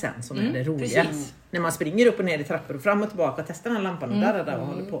gör det sen som är det roliga. Precis. När man springer upp och ner i trappor och fram och tillbaka och testar den här lampan och där och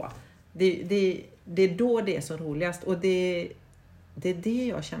håller på. Det är då det är så roligast. Och det är det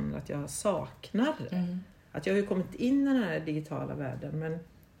jag känner att jag saknar. Att jag har ju kommit in i den här digitala världen, men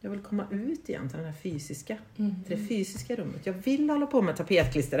jag vill komma ut igen till den här fysiska. Till det fysiska rummet. Jag vill hålla på med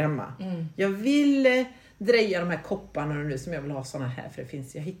tapetklister hemma. Jag vill dreja de här kopparna nu som jag vill ha såna här. För det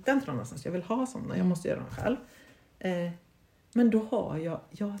finns, jag hittar inte dem någonstans. Jag vill ha såna, jag måste göra dem själv. Men då har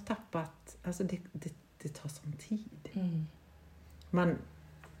jag har tappat, alltså det tar sån tid.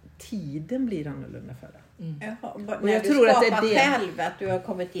 Tiden blir annorlunda för det. Jaha, och när jag du tror skapar att det är det. själv, att du har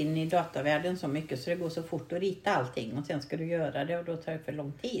kommit in i datavärlden så mycket så det går så fort att rita allting och sen ska du göra det och då tar det för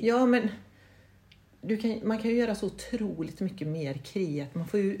lång tid. Ja, men man kan ju göra så otroligt mycket mer kreativt. Man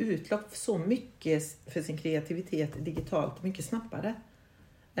får ju utlopp så mycket för sin kreativitet digitalt mycket snabbare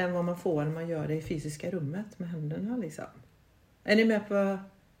än vad man får när man gör det i fysiska rummet med händerna liksom. Är ni med på?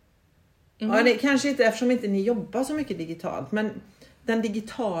 Ja, det kanske inte, eftersom inte ni jobbar så mycket digitalt, men den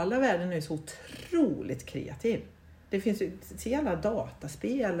digitala världen är så otroligt kreativ. Det finns ju till alla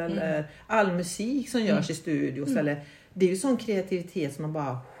dataspel eller all musik som görs i studios. Eller, det är ju sån kreativitet som man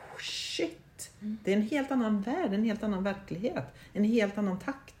bara, shit. Det är en helt annan värld, en helt annan verklighet. En helt annan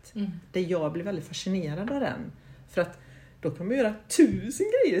takt. Där jag blir väldigt fascinerad av den. För att då kan man göra 1000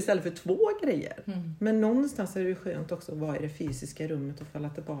 grejer istället för 2 grejer. Men någonstans är det skönt också att vara i det fysiska rummet och falla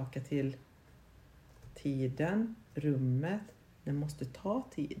tillbaka till tiden, rummet. Det måste ta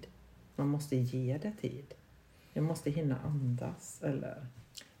tid. Man måste ge det tid. Jag måste hinna andas. Eller...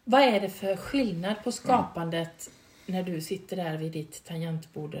 Vad är det för skillnad på skapandet när du sitter där vid ditt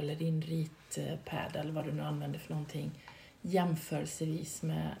tangentbord eller din ritpad eller vad du nu använder för någonting jämförelsevis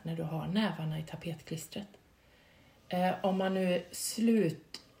med när du har nävarna i tapetklistret? Om man nu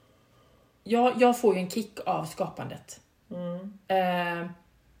jag får ju en kick av skapandet.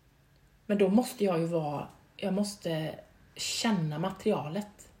 Men då måste jag måste känna materialet.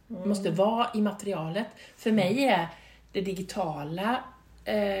 Jag måste vara i materialet. För mig är det digitala,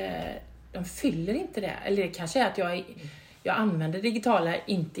 de fyller inte det. Eller det kanske är att jag använder digitala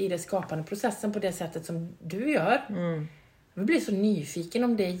inte i den skapande processen på det sättet som du gör. Jag blir så nyfiken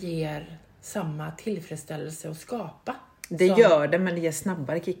om det ger samma tillfredsställelse att skapa. Det gör det, men det ger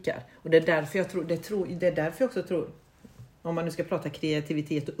snabbare kickar. Och det är därför jag också tror, om man nu ska prata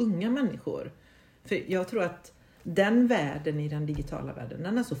kreativitet och unga människor. För jag tror att den världen i den digitala världen,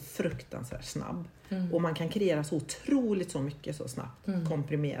 den är så fruktansvärt snabb. Och man kan kreera så otroligt så mycket så snabbt,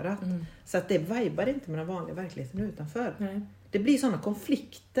 komprimerat. Så att det vibar inte med den vanliga verkligheten utanför. Det blir sådana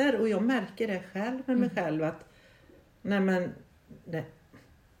konflikter och jag märker det själv med mig själv att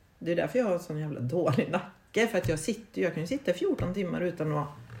det är därför jag har en sån jävla dålig nacke. För att jag kan ju sitta 14 timmar utan att...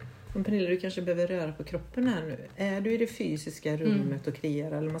 Men Pernilla, du kanske behöver röra på kroppen här nu. Är du i det fysiska rummet och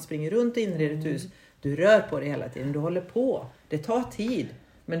kreerar eller man springer runt och inreder ett hus. Du rör på dig hela tiden, du håller på. Det tar tid,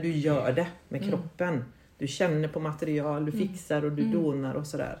 men du gör det med kroppen. Du känner på material, du fixar och du donar och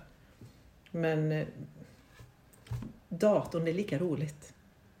sådär. Men datorn är lika roligt.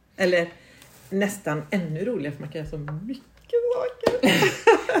 Eller nästan ännu roligare för man kan göra så mycket saker.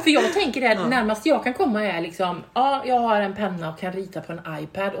 För jag tänker det närmast jag kan komma är liksom, jag har en penna och kan rita på en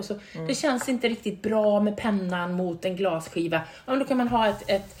iPad och så det känns inte riktigt bra med pennan mot en glasskiva. Ja, men då kan man ha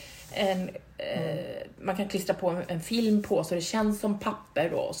man kan klistra på en film på så det känns som papper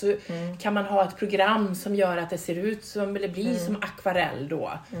då. Så kan man ha ett program som gör att det ser ut som, eller blir som akvarell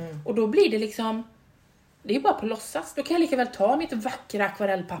då. Och då blir det liksom, det är bara på låtsas. Då kan jag lika väl ta mitt vackra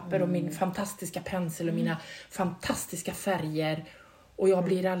akvarellpapper och min fantastiska pensel och mina fantastiska färger. Och jag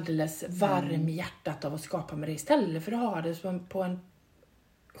blir alldeles varm i hjärtat av att skapa med det istället för att ha det som på en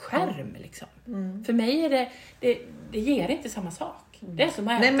skärm liksom. För mig är det ger inte samma sak. Det är som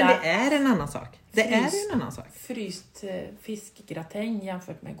att Nej, men det är en annan sak. Fryst fiskgratäng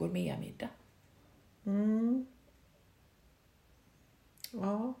jämfört med gourmetmiddag.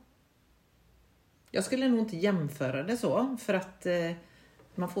 Ja. Jag skulle nog inte jämföra det så. För att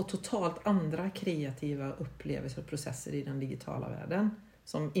man får totalt andra kreativa upplevelser och processer i den digitala världen.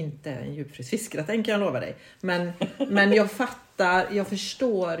 Som inte är en djupfryst fiskgratäng kan jag lova dig. Men jag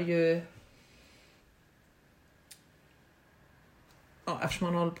förstår ju... Ja, eftersom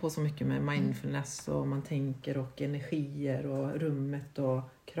man håller på så mycket med mindfulness och man tänker och energier och rummet och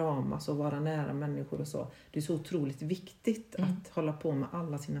kramas och vara nära människor och så. Det är så otroligt viktigt att hålla på med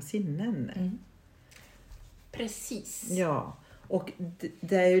alla sina sinnen. Precis. Ja, och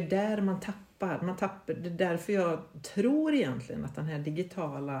det är ju där man tappar. Det är därför jag tror egentligen att den här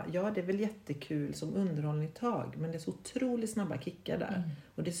digitala, det är väl jättekul som underhållning tag, men det är så otroligt snabba kickar där.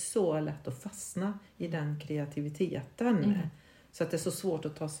 Och det är så lätt att fastna i den kreativiteten. Så att det är så svårt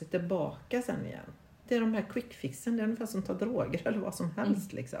att ta sig tillbaka sen igen. Det är de här quick fixen, det är ungefär som tar droger eller vad som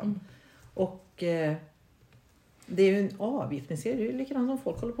helst liksom. Och det är ju en avgiftning, det är ju likadant som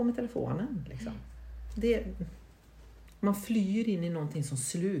folk håller på med telefonen liksom. Man flyr in i någonting som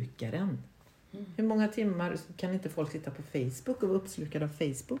slukar en. Hur många timmar kan inte folk sitta på Facebook och vara uppslukade av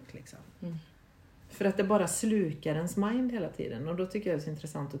Facebook liksom? För att det bara slukar ens mind hela tiden. Och då tycker jag det är så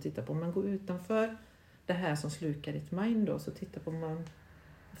intressant att titta på. Om man går utanför det här som slukar ditt mind då. Så titta på om man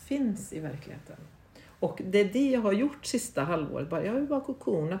finns i verkligheten. Och det är det jag har gjort sista halvåret. Jag har ju bara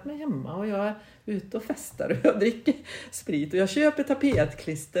kokonat mig hemma. Och jag är ute och festar. Och jag dricker sprit. Och jag köper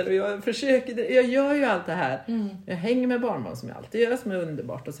tapetklister. Och jag gör ju allt det här. Jag hänger med barnbarn som jag alltid gör. Som är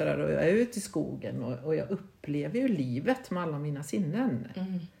underbart. Och sådär. Och jag är ute i skogen. Och jag upplever ju livet med alla mina sinnen.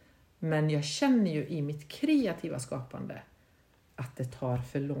 Men jag känner ju i mitt kreativa skapande att det tar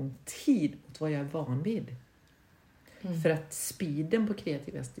för lång tid mot vad jag är van vid. För att speeden på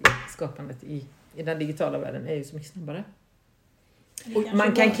kreativa skapandet i den digitala världen är ju så mycket snabbare. Och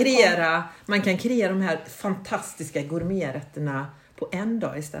man kan kreera de här fantastiska gourmeträtterna på en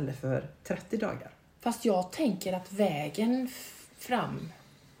dag istället för 30 dagar. Fast jag tänker att vägen fram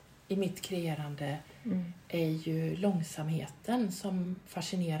i mitt kreerande är ju långsamheten som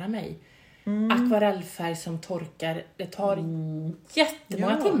fascinerar mig. Akvarellfärg som torkar, det tar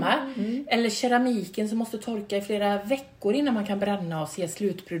jättemånga timmar. Eller keramiken som måste torka i flera veckor innan man kan bränna och se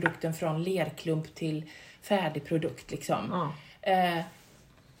slutprodukten från lerklump till färdig produkt. Liksom.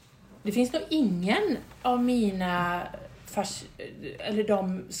 Det finns nog ingen av mina eller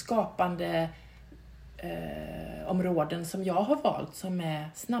de skapande områden som jag har valt som är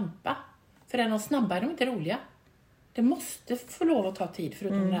snabba. För är de snabba är de inte roliga. Det måste få lov att ta tid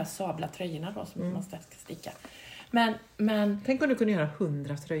förutom de här sabla tröjorna då som man ska sticka. Men tänk om du kunde göra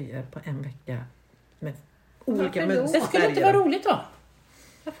 100 tröjor på en vecka med olika mönster. Det skulle inte vara roligt då.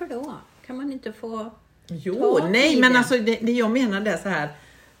 Varför då? Kan man inte få men alltså det jag menar det är så här.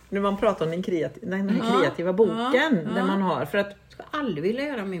 När man pratar om den kreativa boken där man har. För att jag ska aldrig vilja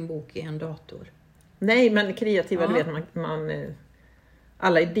göra min bok i en dator. Nej, men kreativa, du vet man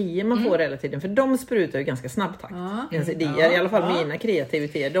alla idéer man får hela tiden. För de sprutar ju ganska snabbt takt. Ens idéer, i alla fall mina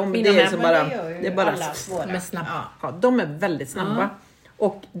kreativiteter. Det är bara snabba. Ja, de är väldigt snabba.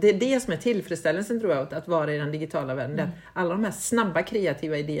 Och det är det som är tillfredsställelsen tror jag att vara i den digitala världen. Det är att alla de här snabba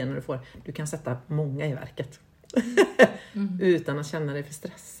kreativa idéerna du får, du kan sätta många i verket. Utan att känna dig för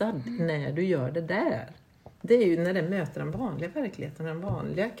stressad när du gör det där. Det är ju när det möter den vanliga verkligheten, den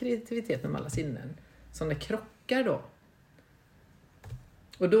vanliga kreativiteten med alla sinnen. Som det krockar då.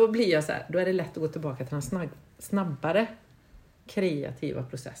 Och då blir jag så här, då är det lätt att gå tillbaka till de snabbare kreativa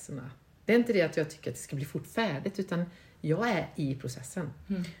processerna. Det är inte det att jag tycker att det ska bli fort färdigt, utan jag är i processen.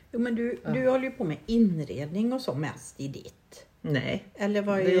 Jo, men du håller ju på med inredning och så mest i ditt. Nej, eller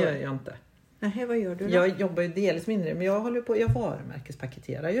vad det gör jag inte. Nej, vad gör du då? Jag jobbar ju delvis med inredning, men jag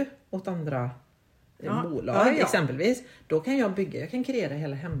varumärkespaketerar ju åt andra bolag exempelvis. Då kan jag kan kreera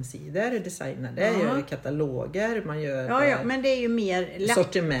hela hemsidor, designa det, gör kataloger, man gör men det är ju mer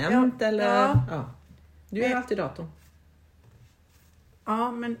sortiment eller du är alltid datorn.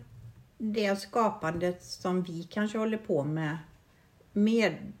 Ja, men det skapandet som vi kanske håller på med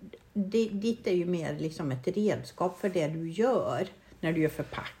mer, ditt är ju mer liksom ett redskap för det du gör när du gör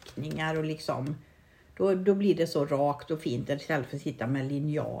förpackningar och liksom då blir det så rakt och fint istället för att sitta med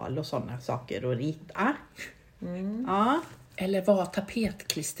linjal och sådana saker och rita. Ja. Eller var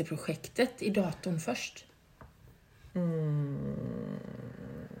tapetklisterprojektet i datorn först?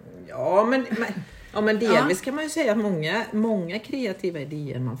 Ja, men delvis kan man ju säga att många kreativa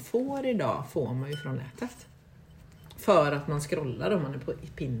idéer man får idag får man ju från nätet. För att man scrollar och man är på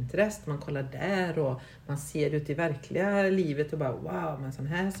Pinterest, man kollar där och man ser ut i verkliga livet och bara wow, men sån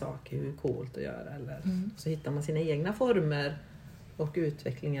här sak är ju coolt att göra. Eller så hittar man sina egna former och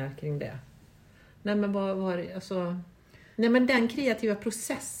utvecklingar kring det. Nej, men den kreativa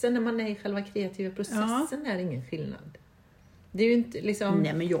processen, när man är i själva kreativa processen är ingen skillnad. Det är ju inte liksom...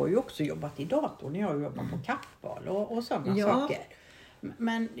 Nej, men jag har ju också jobbat i datorn. Jag har jobbat på kappval och sådana saker.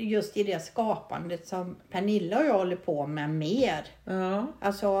 Men just i det skapandet som Pernilla och jag håller på med mer.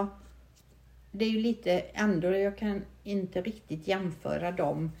 Alltså, det är ju lite ändå, jag kan inte riktigt jämföra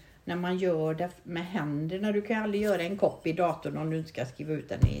dem när man gör det med händerna. Du kan aldrig göra en kopp i datorn om du inte ska skriva ut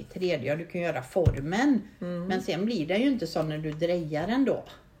den i 3D. Du kan göra formen. Men sen blir det ju inte så när du drejar den då.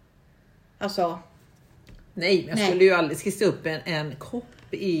 Alltså... Nej, jag skulle ju aldrig skissa upp en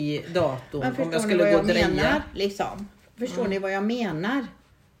kopp i datorn om jag skulle gå och dreja. Förstår ni vad jag menar?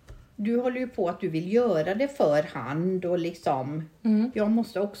 Du håller ju på att du vill göra det för hand och liksom... Jag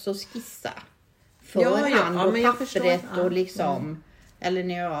måste också skissa. För hand och pappret och liksom... Eller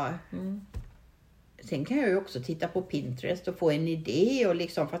när jag... Sen kan jag ju också titta på Pinterest och få en idé och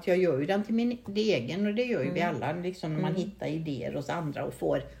liksom... För att jag gör ju den till min egen och det gör ju vi alla. Liksom när man hittar idéer hos andra och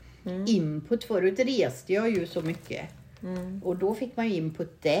får input. Förut reste jag ju så mycket Och då fick man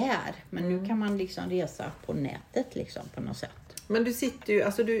input där. Men nu kan man liksom resa på nätet liksom på något sätt. Men du sitter ju,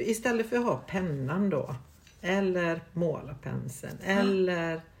 alltså du, istället för att ha pennan då, eller målarpenseln,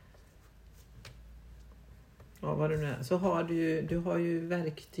 eller vad det nu är, så har du har ju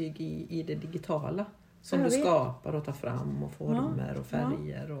verktyg i det digitala som du skapar och tar fram, och former och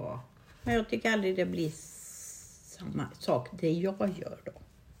färger och... Men jag tycker aldrig det blir samma sak det jag gör då.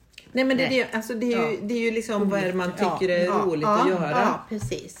 Nej, men det är ju liksom vad är man tycker är roligt att göra. Ja,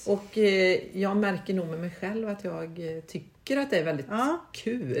 precis. Och jag märker nog med mig själv att jag tycker att det är väldigt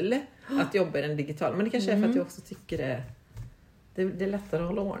kul att jobba i den digitala. Men det kanske är för att jag också tycker det är lättare att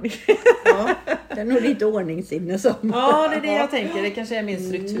hålla ordning. Ja, det är nog lite ordningssinne som... Ja, det är det jag tänker. Det kanske är min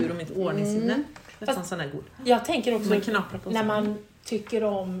struktur och mitt ordningssinne. Fast sån här god. Jag tänker också när man tycker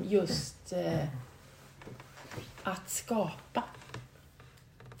om just att skapa.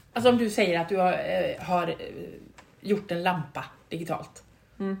 Alltså om du säger att du har gjort en lampa digitalt.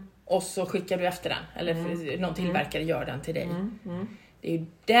 Och så skickar du efter den. Eller någon tillverkare gör den till dig. Det är ju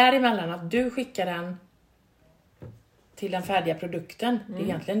däremellan att du skickar den till den färdiga produkten. Det är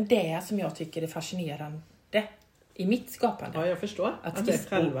egentligen det som jag tycker är fascinerande i mitt skapande. Ja, jag förstår. Att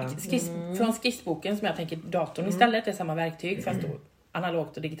från skissboken som jag tänker datorn istället är samma verktyg fast då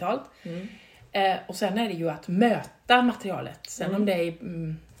analogt och digitalt. Och sen är det ju att möta materialet. Sen om det är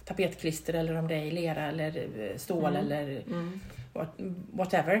tapetklister eller om det är lera eller stål eller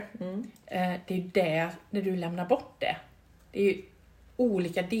whatever. Det är ju det, när du lämnar bort det. Det är ju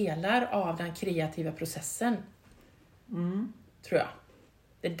olika delar av den kreativa processen. Tror jag.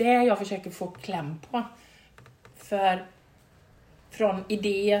 Det är det jag försöker få kläm på. För från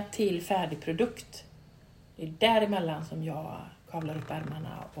idé till färdig produkt. Det är däremellan som jag kavlar upp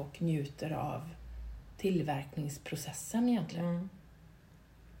ärmarna och njuter av tillverkningsprocessen egentligen.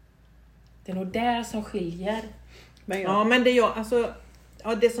 Det är nog där som skiljer. Men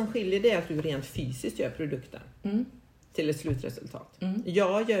det som skiljer det är att du rent fysiskt gör produkten till ett slutresultat.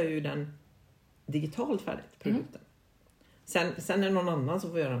 Jag gör ju den digitalt färdigt, produkten. Sen är det någon annan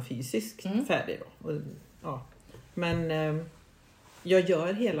som får göra den fysiskt färdig då. Men jag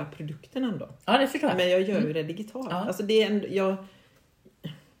gör hela produkten ändå. Ja, det förstår jag. Men jag gör ju det digitalt. Ja. Alltså det är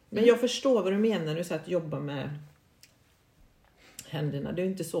men jag förstår vad du menar när du säger att jobba med händerna. Det är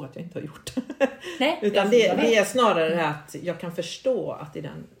ju inte så att jag inte har gjort det. Nej, utan det är snarare att jag kan förstå att det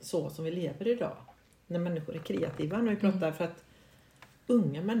är så som vi lever idag. När människor är kreativa. När vi pratar för att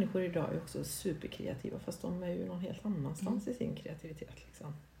unga människor idag är också superkreativa. Fast de är ju någon helt annanstans i sin kreativitet.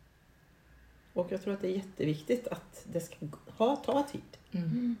 Liksom. Och jag tror att det är jätteviktigt att det ska ta tid.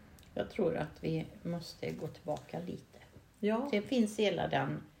 Jag tror att vi måste gå tillbaka lite. Ja. Det finns hela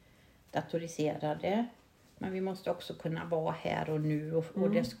den datoriserade. Men vi måste också kunna vara här och nu. Och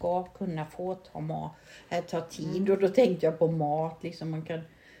det ska kunna få ta tid. Och då tänkte jag på mat. Liksom man kan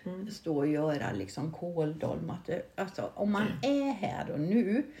stå och göra liksom kåldolm. Alltså, om man är här och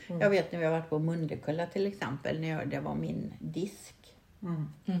nu. Jag vet när vi har varit på Mundekulla till exempel. När det var min disk.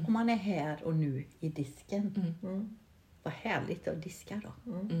 Om man är här och nu i disken. Vad härligt att diska då.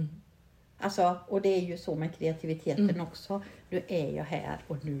 Alltså, och det är ju så med kreativiteten också. Nu är jag här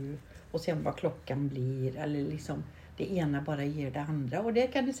och nu. Och sen vad klockan blir. Eller liksom det ena bara ger det andra. Och det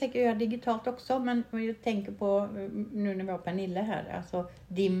kan du säkert göra digitalt också. Men jag tänker på nu när vi har Pernilla här. Alltså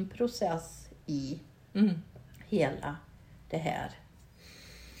din process i hela det här.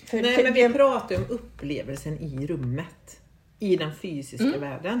 Men vi pratar om upplevelsen i rummet. I den fysiska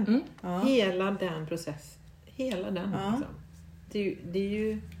världen. Hela den processen. Hela den. Liksom.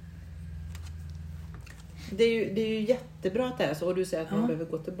 Det är ju jättebra att det är så. Och du säger att man behöver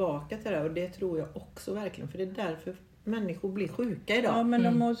gå tillbaka till det. Och det tror jag också verkligen. För det är därför människor blir sjuka idag. Ja, men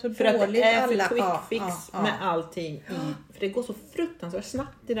de mår så för dåligt. Att det är alla för quick fix med allting. För det går så fruktansvärt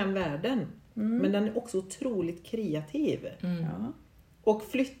snabbt i den världen. Men den är också otroligt kreativ. Och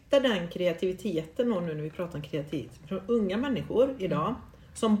flytta den kreativiteten nu när vi pratar om kreativitet. Från unga människor idag.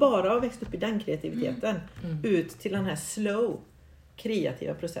 Som bara har växt upp i den kreativiteten. Ut till den här slow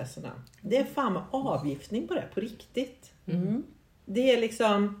kreativa processerna. Det är fan med avgiftning på det. På riktigt. Det är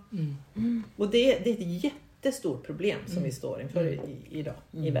liksom... Och det är ett jättestort problem som vi står inför idag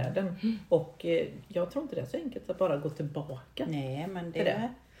i världen. Och jag tror inte det är så enkelt att bara gå tillbaka. Nej, men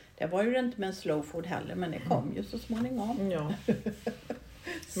det var ju inte med en slow food heller. Men det kom ju så småningom. Ja.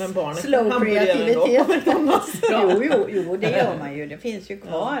 Men barnet slow kreativitet. Jo, det gör man ju. Det finns ju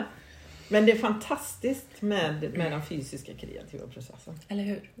kvar. Ja. Men det är fantastiskt med den fysiska kreativa processen. Eller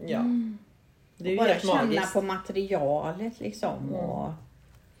hur? Ja. Det är ju bara helt känna magiskt. på materialet liksom. Och,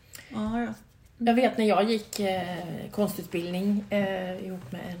 Jag vet när jag gick konstutbildning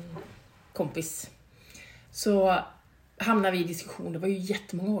ihop med en kompis. Så hamnade vi i diskussion, det var ju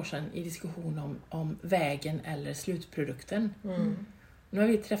jättemånga år sedan, i diskussion om vägen eller slutprodukten. Nu har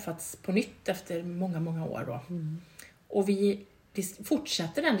vi träffats på nytt efter många år då. Och vi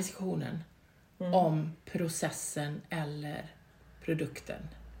fortsätter den diskussionen om processen eller produkten.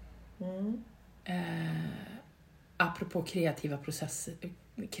 Apropå kreativa processer,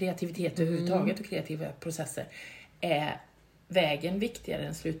 kreativitet överhuvudtaget och kreativa processer, är vägen viktigare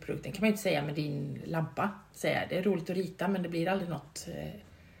än slutprodukten. Kan man ju inte säga med din lampa. Säga. Det är roligt att rita, men det blir aldrig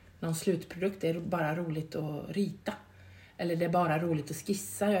någon slutprodukt. Det är bara roligt att rita. Eller det är bara roligt att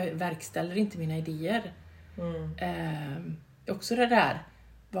skissa. Jag verkställer inte mina idéer. Också det där,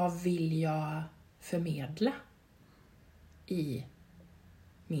 vad vill jag förmedla i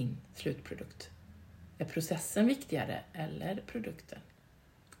min slutprodukt? Är processen viktigare eller produkten?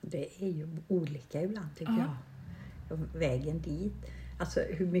 Det är ju olika ibland tycker jag. Vägen dit. Alltså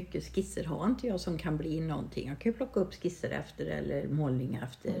hur mycket skisser har inte jag som kan bli någonting. Jag kan ju plocka upp skisser efter eller målningar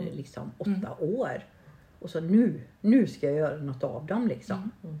efter liksom 8 år. Och så nu ska jag göra något av dem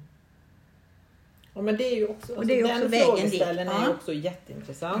liksom. Ja, men det är ju också, och det är också den frågeställningen är ju också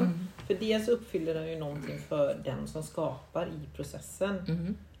jätteintressant. För dels uppfyller den ju någonting för den som skapar i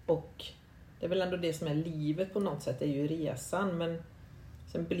processen. Och det är väl ändå det som är livet på något sätt, det är ju resan. Men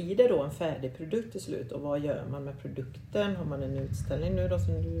sen blir det då en färdig produkt till slut. Och vad gör man med produkten? Har man en utställning nu då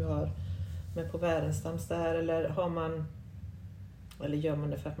som du har med på Wärenstams där? Eller gör man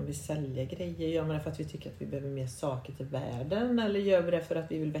det för att man vill sälja grejer? Gör man det för att vi tycker att vi behöver mer saker till världen? Eller gör vi det för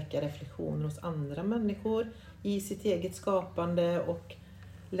att vi vill väcka reflektioner hos andra människor i sitt eget skapande och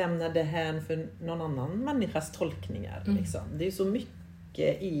lämna det här för någon annan människas tolkningar? Liksom. Det är ju så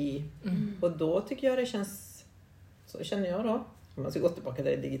mycket i... Och då tycker jag det känns... Så känner jag då. Om man ska gå tillbaka till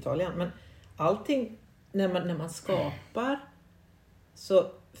det digitala igen. Men allting, när man skapar...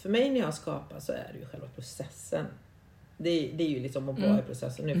 Så för mig när jag skapar så är det ju själva processen. Det är ju liksom att vara i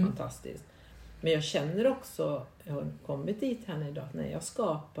processen, det är fantastiskt. Men jag känner också, jag har kommit dit här idag, att när jag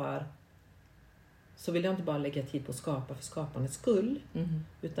skapar så vill jag inte bara lägga tid på att skapa för skapandets skull.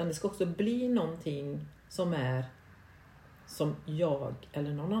 Utan det ska också bli någonting som jag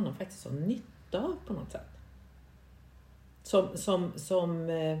eller någon annan faktiskt har nytta av på något sätt.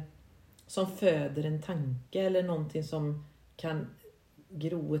 Som föder en tanke eller någonting som kan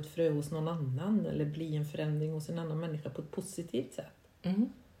gro ett frö hos någon annan eller bli en förändring hos en annan människa på ett positivt sätt.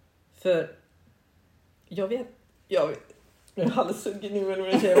 För jag är halssugen nu eller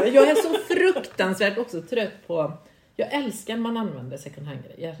vad jag säger. Jag är så fruktansvärt också trött på, jag älskar när man använder second hand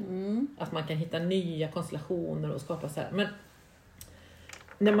grejer. Att man kan hitta nya konstellationer och skapa så här. Men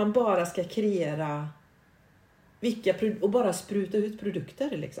när man bara ska kreera och bara spruta ut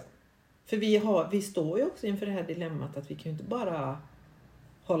produkter liksom. För vi står ju också inför det här dilemmat att vi kan ju inte bara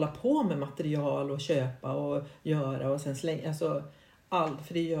hålla på med material och köpa och göra och sen slänga. Alltså,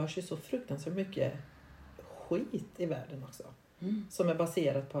 för det görs ju så fruktansvärt mycket skit i världen också. Som är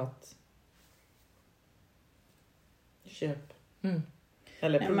baserat på att köp.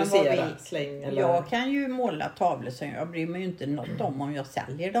 Eller producera, släng. Eller... Jag kan ju måla tavlor som jag bryr mig ju inte något om jag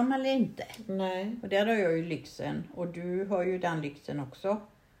säljer dem eller inte. Nej. Och där har jag ju lyxen. Och du har ju den lyxen också.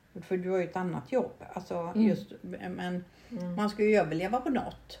 För du har ju ett annat jobb. Alltså men man ska ju överleva på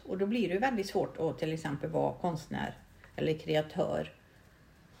något. Och då blir det ju väldigt svårt att till exempel vara konstnär eller kreatör.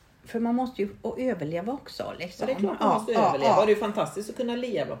 För man måste ju överleva också. Liksom. Ja, det är klart man måste överleva. Det är ju fantastiskt att kunna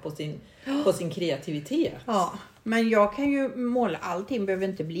leva på sin kreativitet. Ja, men jag kan ju måla allting. Behöver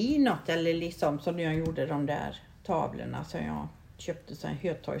inte bli något. Eller liksom som jag gjorde de där tavlorna som jag köpte så här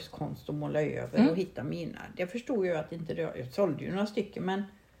hötorgskonst och måla över och hitta mina. Det förstod jag att inte jag sålde ju några stycken, men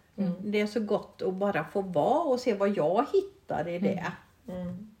det är så gott att bara få vara och se vad jag hittar i det.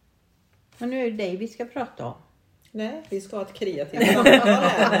 Men nu är det dig vi ska prata om. Nej, vi ska ha ett kreativt samtal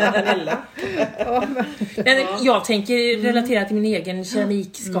här med Pernilla. Jag tänker relatera till min egen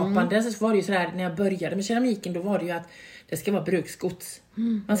keramikskapande. Så var det ju så här, när jag började med keramiken, då var det ju att det ska vara bruksgods.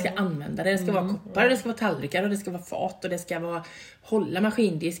 Man ska använda det. Det ska vara koppar, det ska vara tallrikar och det ska vara fat och det ska hålla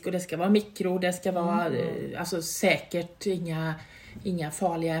maskindisk och det ska vara mikro. Det ska vara alltså säkert inga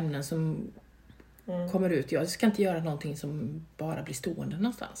farliga ämnen som kommer ut. Jag ska inte göra någonting som bara blir stående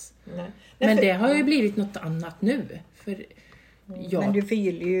någonstans. Nej. Men det har ju blivit något annat nu. Men du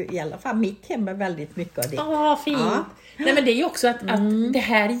förgyller ju i alla fall mitt hem är väldigt mycket av det. Fint. Ja. Nej, men det är ju också att det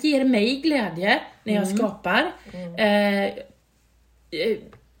här ger mig glädje när jag skapar.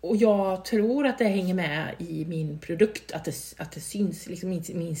 Och jag tror att det hänger med i min produkt. Att det syns liksom i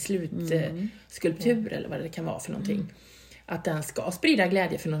min slutskulptur eller vad det kan vara för någonting. Att den ska sprida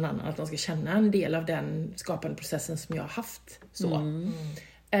glädje för någon annan. Att de ska känna en del av den skapande processen som jag har haft. Så.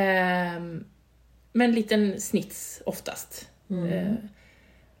 med en liten snits oftast.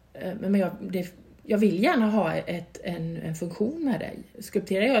 Men jag vill gärna ha en funktion med dig.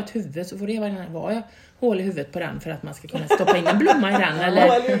 Skulpterar jag ett huvud så får det vara hål i huvudet på den för att man ska kunna stoppa in en blomma i den.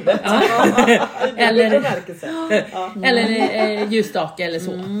 Eller ljusstake eller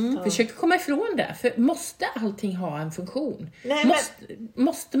så. Försök komma ifrån det. För måste allting ha en funktion?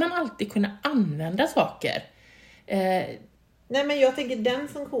 Måste man alltid kunna använda saker? Nej, men jag tänker den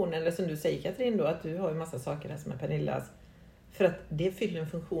funktionen, eller som du säger Katrin då, att du har ju massa saker här som är Pernillas. För att det fyller en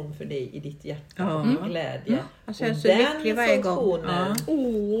funktion för dig i ditt hjärta och glädje. Alltså, och jag är så den lycklig varje funktionen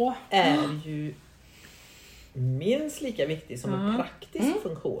är ju minst lika viktig som en praktisk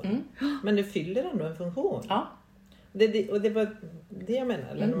funktion. Men det fyller ändå en funktion. Och det var det jag menar.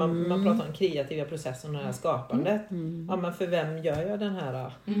 Eller när man pratar om kreativa processer och det här skapandet. Ja, men för vem gör jag den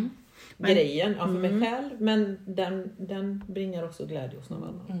här grejen? Ja, för mig själv. Men den bringar också glädje hos någon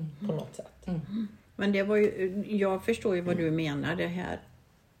annan på något sätt. Men det var ju, jag förstår ju vad du menar det här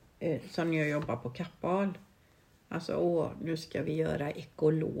som jag jobbar på Kappahl. Alltså nu ska vi göra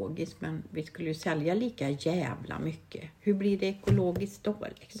ekologiskt, men vi skulle ju sälja lika jävla mycket. Hur blir det ekologiskt då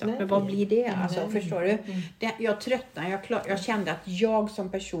liksom? Men vad blir det? Alltså förstår du? Jag tröttnar, jag kände att jag som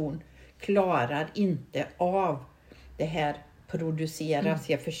person klarar inte av det här producera,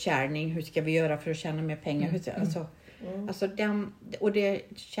 se försäljning, hur ska vi göra för att tjäna mer pengar? Alltså och det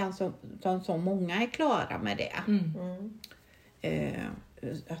känns som så många är klara med det.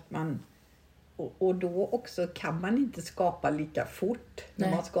 Att man och då också kan man inte skapa lika fort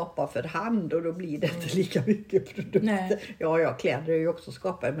när man skapar för hand, och då blir det inte lika mycket produkter. Ja, kläder är ju också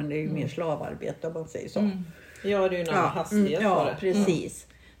skapade, men det är ju mer slavarbete om man säger så. Ja, det är ju en annan hastighet på det. Ja, precis.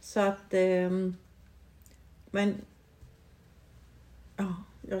 Så att men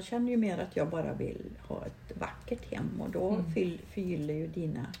jag känner ju mer att jag bara vill ha ett vackert hem, och då fyller ju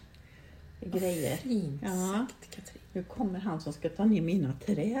dina grejer. Fint sagt, Katrin. Nu kommer han som ska ta ner mina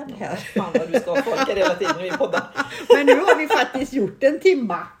träd här. Fan vad du ska ha folk hela tiden när vi poddar. Men nu har vi faktiskt gjort en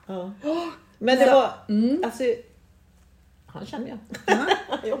timma. Men det var, alltså, han känner jag.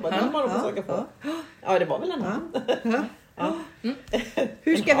 Han jobbade med honom på söka på. Ja, det var väl en han.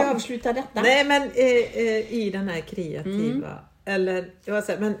 Hur ska vi avsluta detta? Nej, men i den här kreativa... Eller,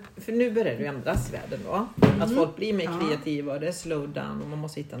 men för nu börjar det ju ändras världen då. Att folk blir mer kreativa och det är slow down och man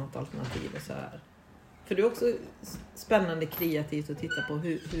måste hitta något alternativ och så här. För det är också spännande kreativt att titta på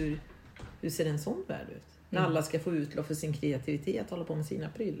hur ser en sån värld ut. När alla ska få utlopp för sin kreativitet, hålla på med sina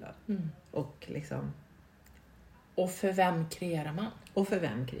prylar. Och liksom... Och för vem kreerar man?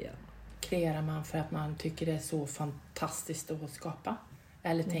 Kreerar man för att man tycker det är så fantastiskt att skapa?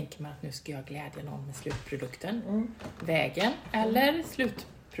 Eller tänker man att nu ska jag glädja någon med slutprodukten, vägen, eller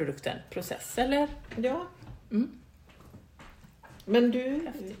slutprodukten, process, eller? Ja. Men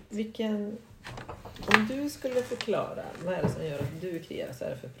om du skulle förklara, vad är det som gör att du kreerar så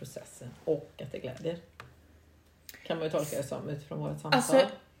här för processen och att det glädjer? Kan man ju tolka det som utifrån vårt samtal. Alltså,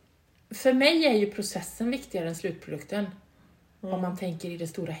 för mig är ju processen viktigare än slutprodukten. Om man tänker i det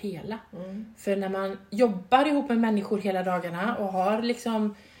stora hela. För när man jobbar ihop med människor hela dagarna och har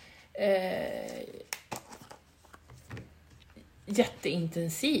liksom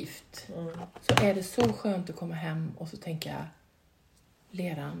jätteintensivt, så är det så skönt att komma hem och så tänka jag,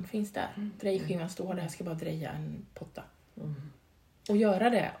 leran finns där, drejskivan står där, jag ska bara dreja en potta. Och göra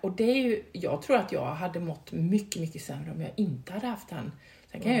det. Och det är ju, jag tror att jag hade mått mycket, mycket sämre om jag inte hade haft den.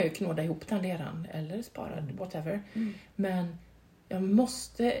 Sen kan jag ju knåda ihop den leran eller spara, whatever. Men jag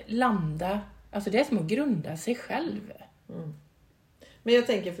måste landa, alltså det är som att grunda sig själv. Men jag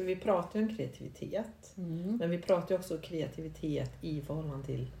tänker, för vi pratar ju om kreativitet. Men vi pratar ju också om kreativitet i förhållande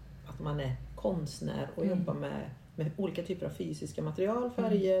till att man är konstnär och jobbar med olika typer av fysiska material,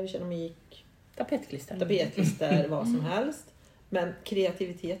 färger, keramik, tapetklister, vad som helst. Men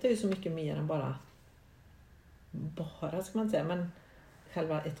kreativitet är ju så mycket mer än bara ska man säga, men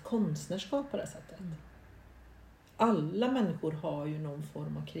själva ett konstnärskap på det sättet. Alla människor har ju någon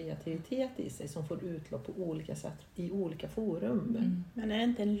form av kreativitet i sig som får utlopp på olika sätt i olika forum. Men är det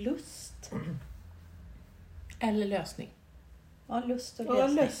inte en lust? Eller lösning? Ja, lust och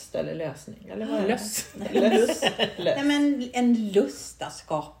lösning. Ja, lust eller lösning. Eller vad är lust. Nej, men en lust att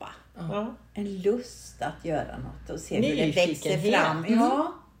skapa. Ja. En lust att göra något och se hur det växer fram.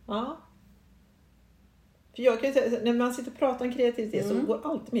 Ja. För jag kan ju säga, när man sitter och pratar om kreativitet så går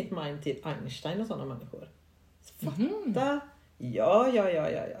alltid mitt mind till Einstein och sådana människor. Fatta. Ja.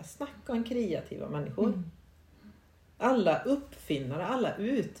 Snacka om kreativa människor. Alla uppfinnare, alla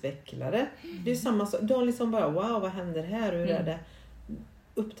utvecklare. Det är samma sak. De liksom bara, wow, vad händer här? Hur är det?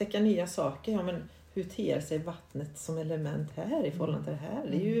 Upptäcka nya saker. Ja, men hur ter sig vattnet som element här i förhållande till det här?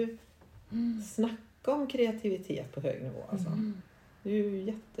 Det är ju Snacka om kreativitet på hög nivå alltså. Det är ju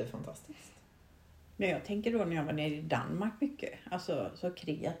jättefantastiskt. Men jag tänker då när jag var nere i Danmark mycket. Alltså så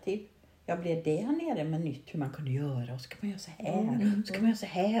kreativ. Jag blev där nere med nytt hur man kunde göra. Och så kan man göra så här. Så kan man göra så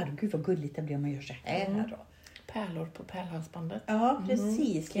här. Gud vad gulligt det blir om man gör så här då. Pärlor på pärlhalsbandet. Ja,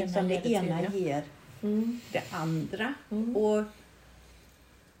 precis. Liksom det ena ger det andra. Och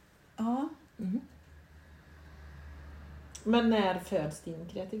ja. Men när föds din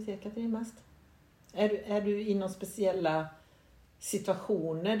kreativitet, Katrin, mest? Är du i några speciella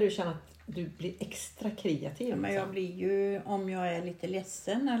situationer du känner att du blir extra kreativ? Ja, men jag blir ju, om jag är lite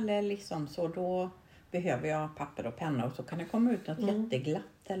ledsen eller liksom så, då behöver jag papper och penna och så kan det komma ut något jätteglatt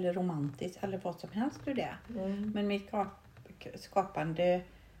eller romantiskt eller vad som helst ur det. Men mitt skapande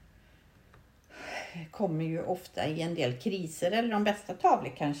kommer ju ofta i en del kriser eller de bästa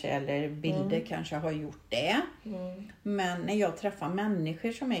tavlor kanske eller bilder kanske har gjort det. Men när jag träffar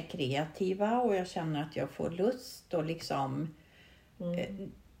människor som är kreativa och jag känner att jag får lust och liksom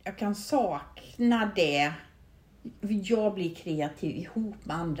jag kan sakna det. Jag blir kreativ ihop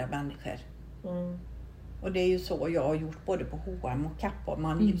med andra människor. Och det är ju så jag har gjort både på H&M och Kappa.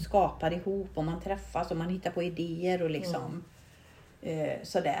 Man skapar ihop och man träffas och man hittar på idéer och liksom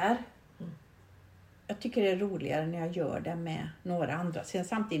sådär. Jag tycker det är roligare när jag gör det med några andra. Sen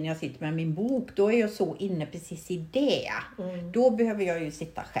samtidigt när jag sitter med min bok, då är jag så inne precis i det. Då behöver jag ju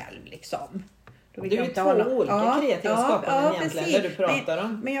sitta själv liksom. Då det är ju två olika kreativa skapanden egentligen, precis. när du pratar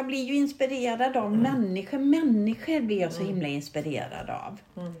om. Men jag blir ju inspirerad av människor. Människor blir jag så himla inspirerad av.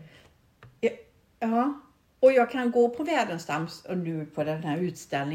 Ja. Och jag kan gå på Wärenstams och nu på den här utställningen.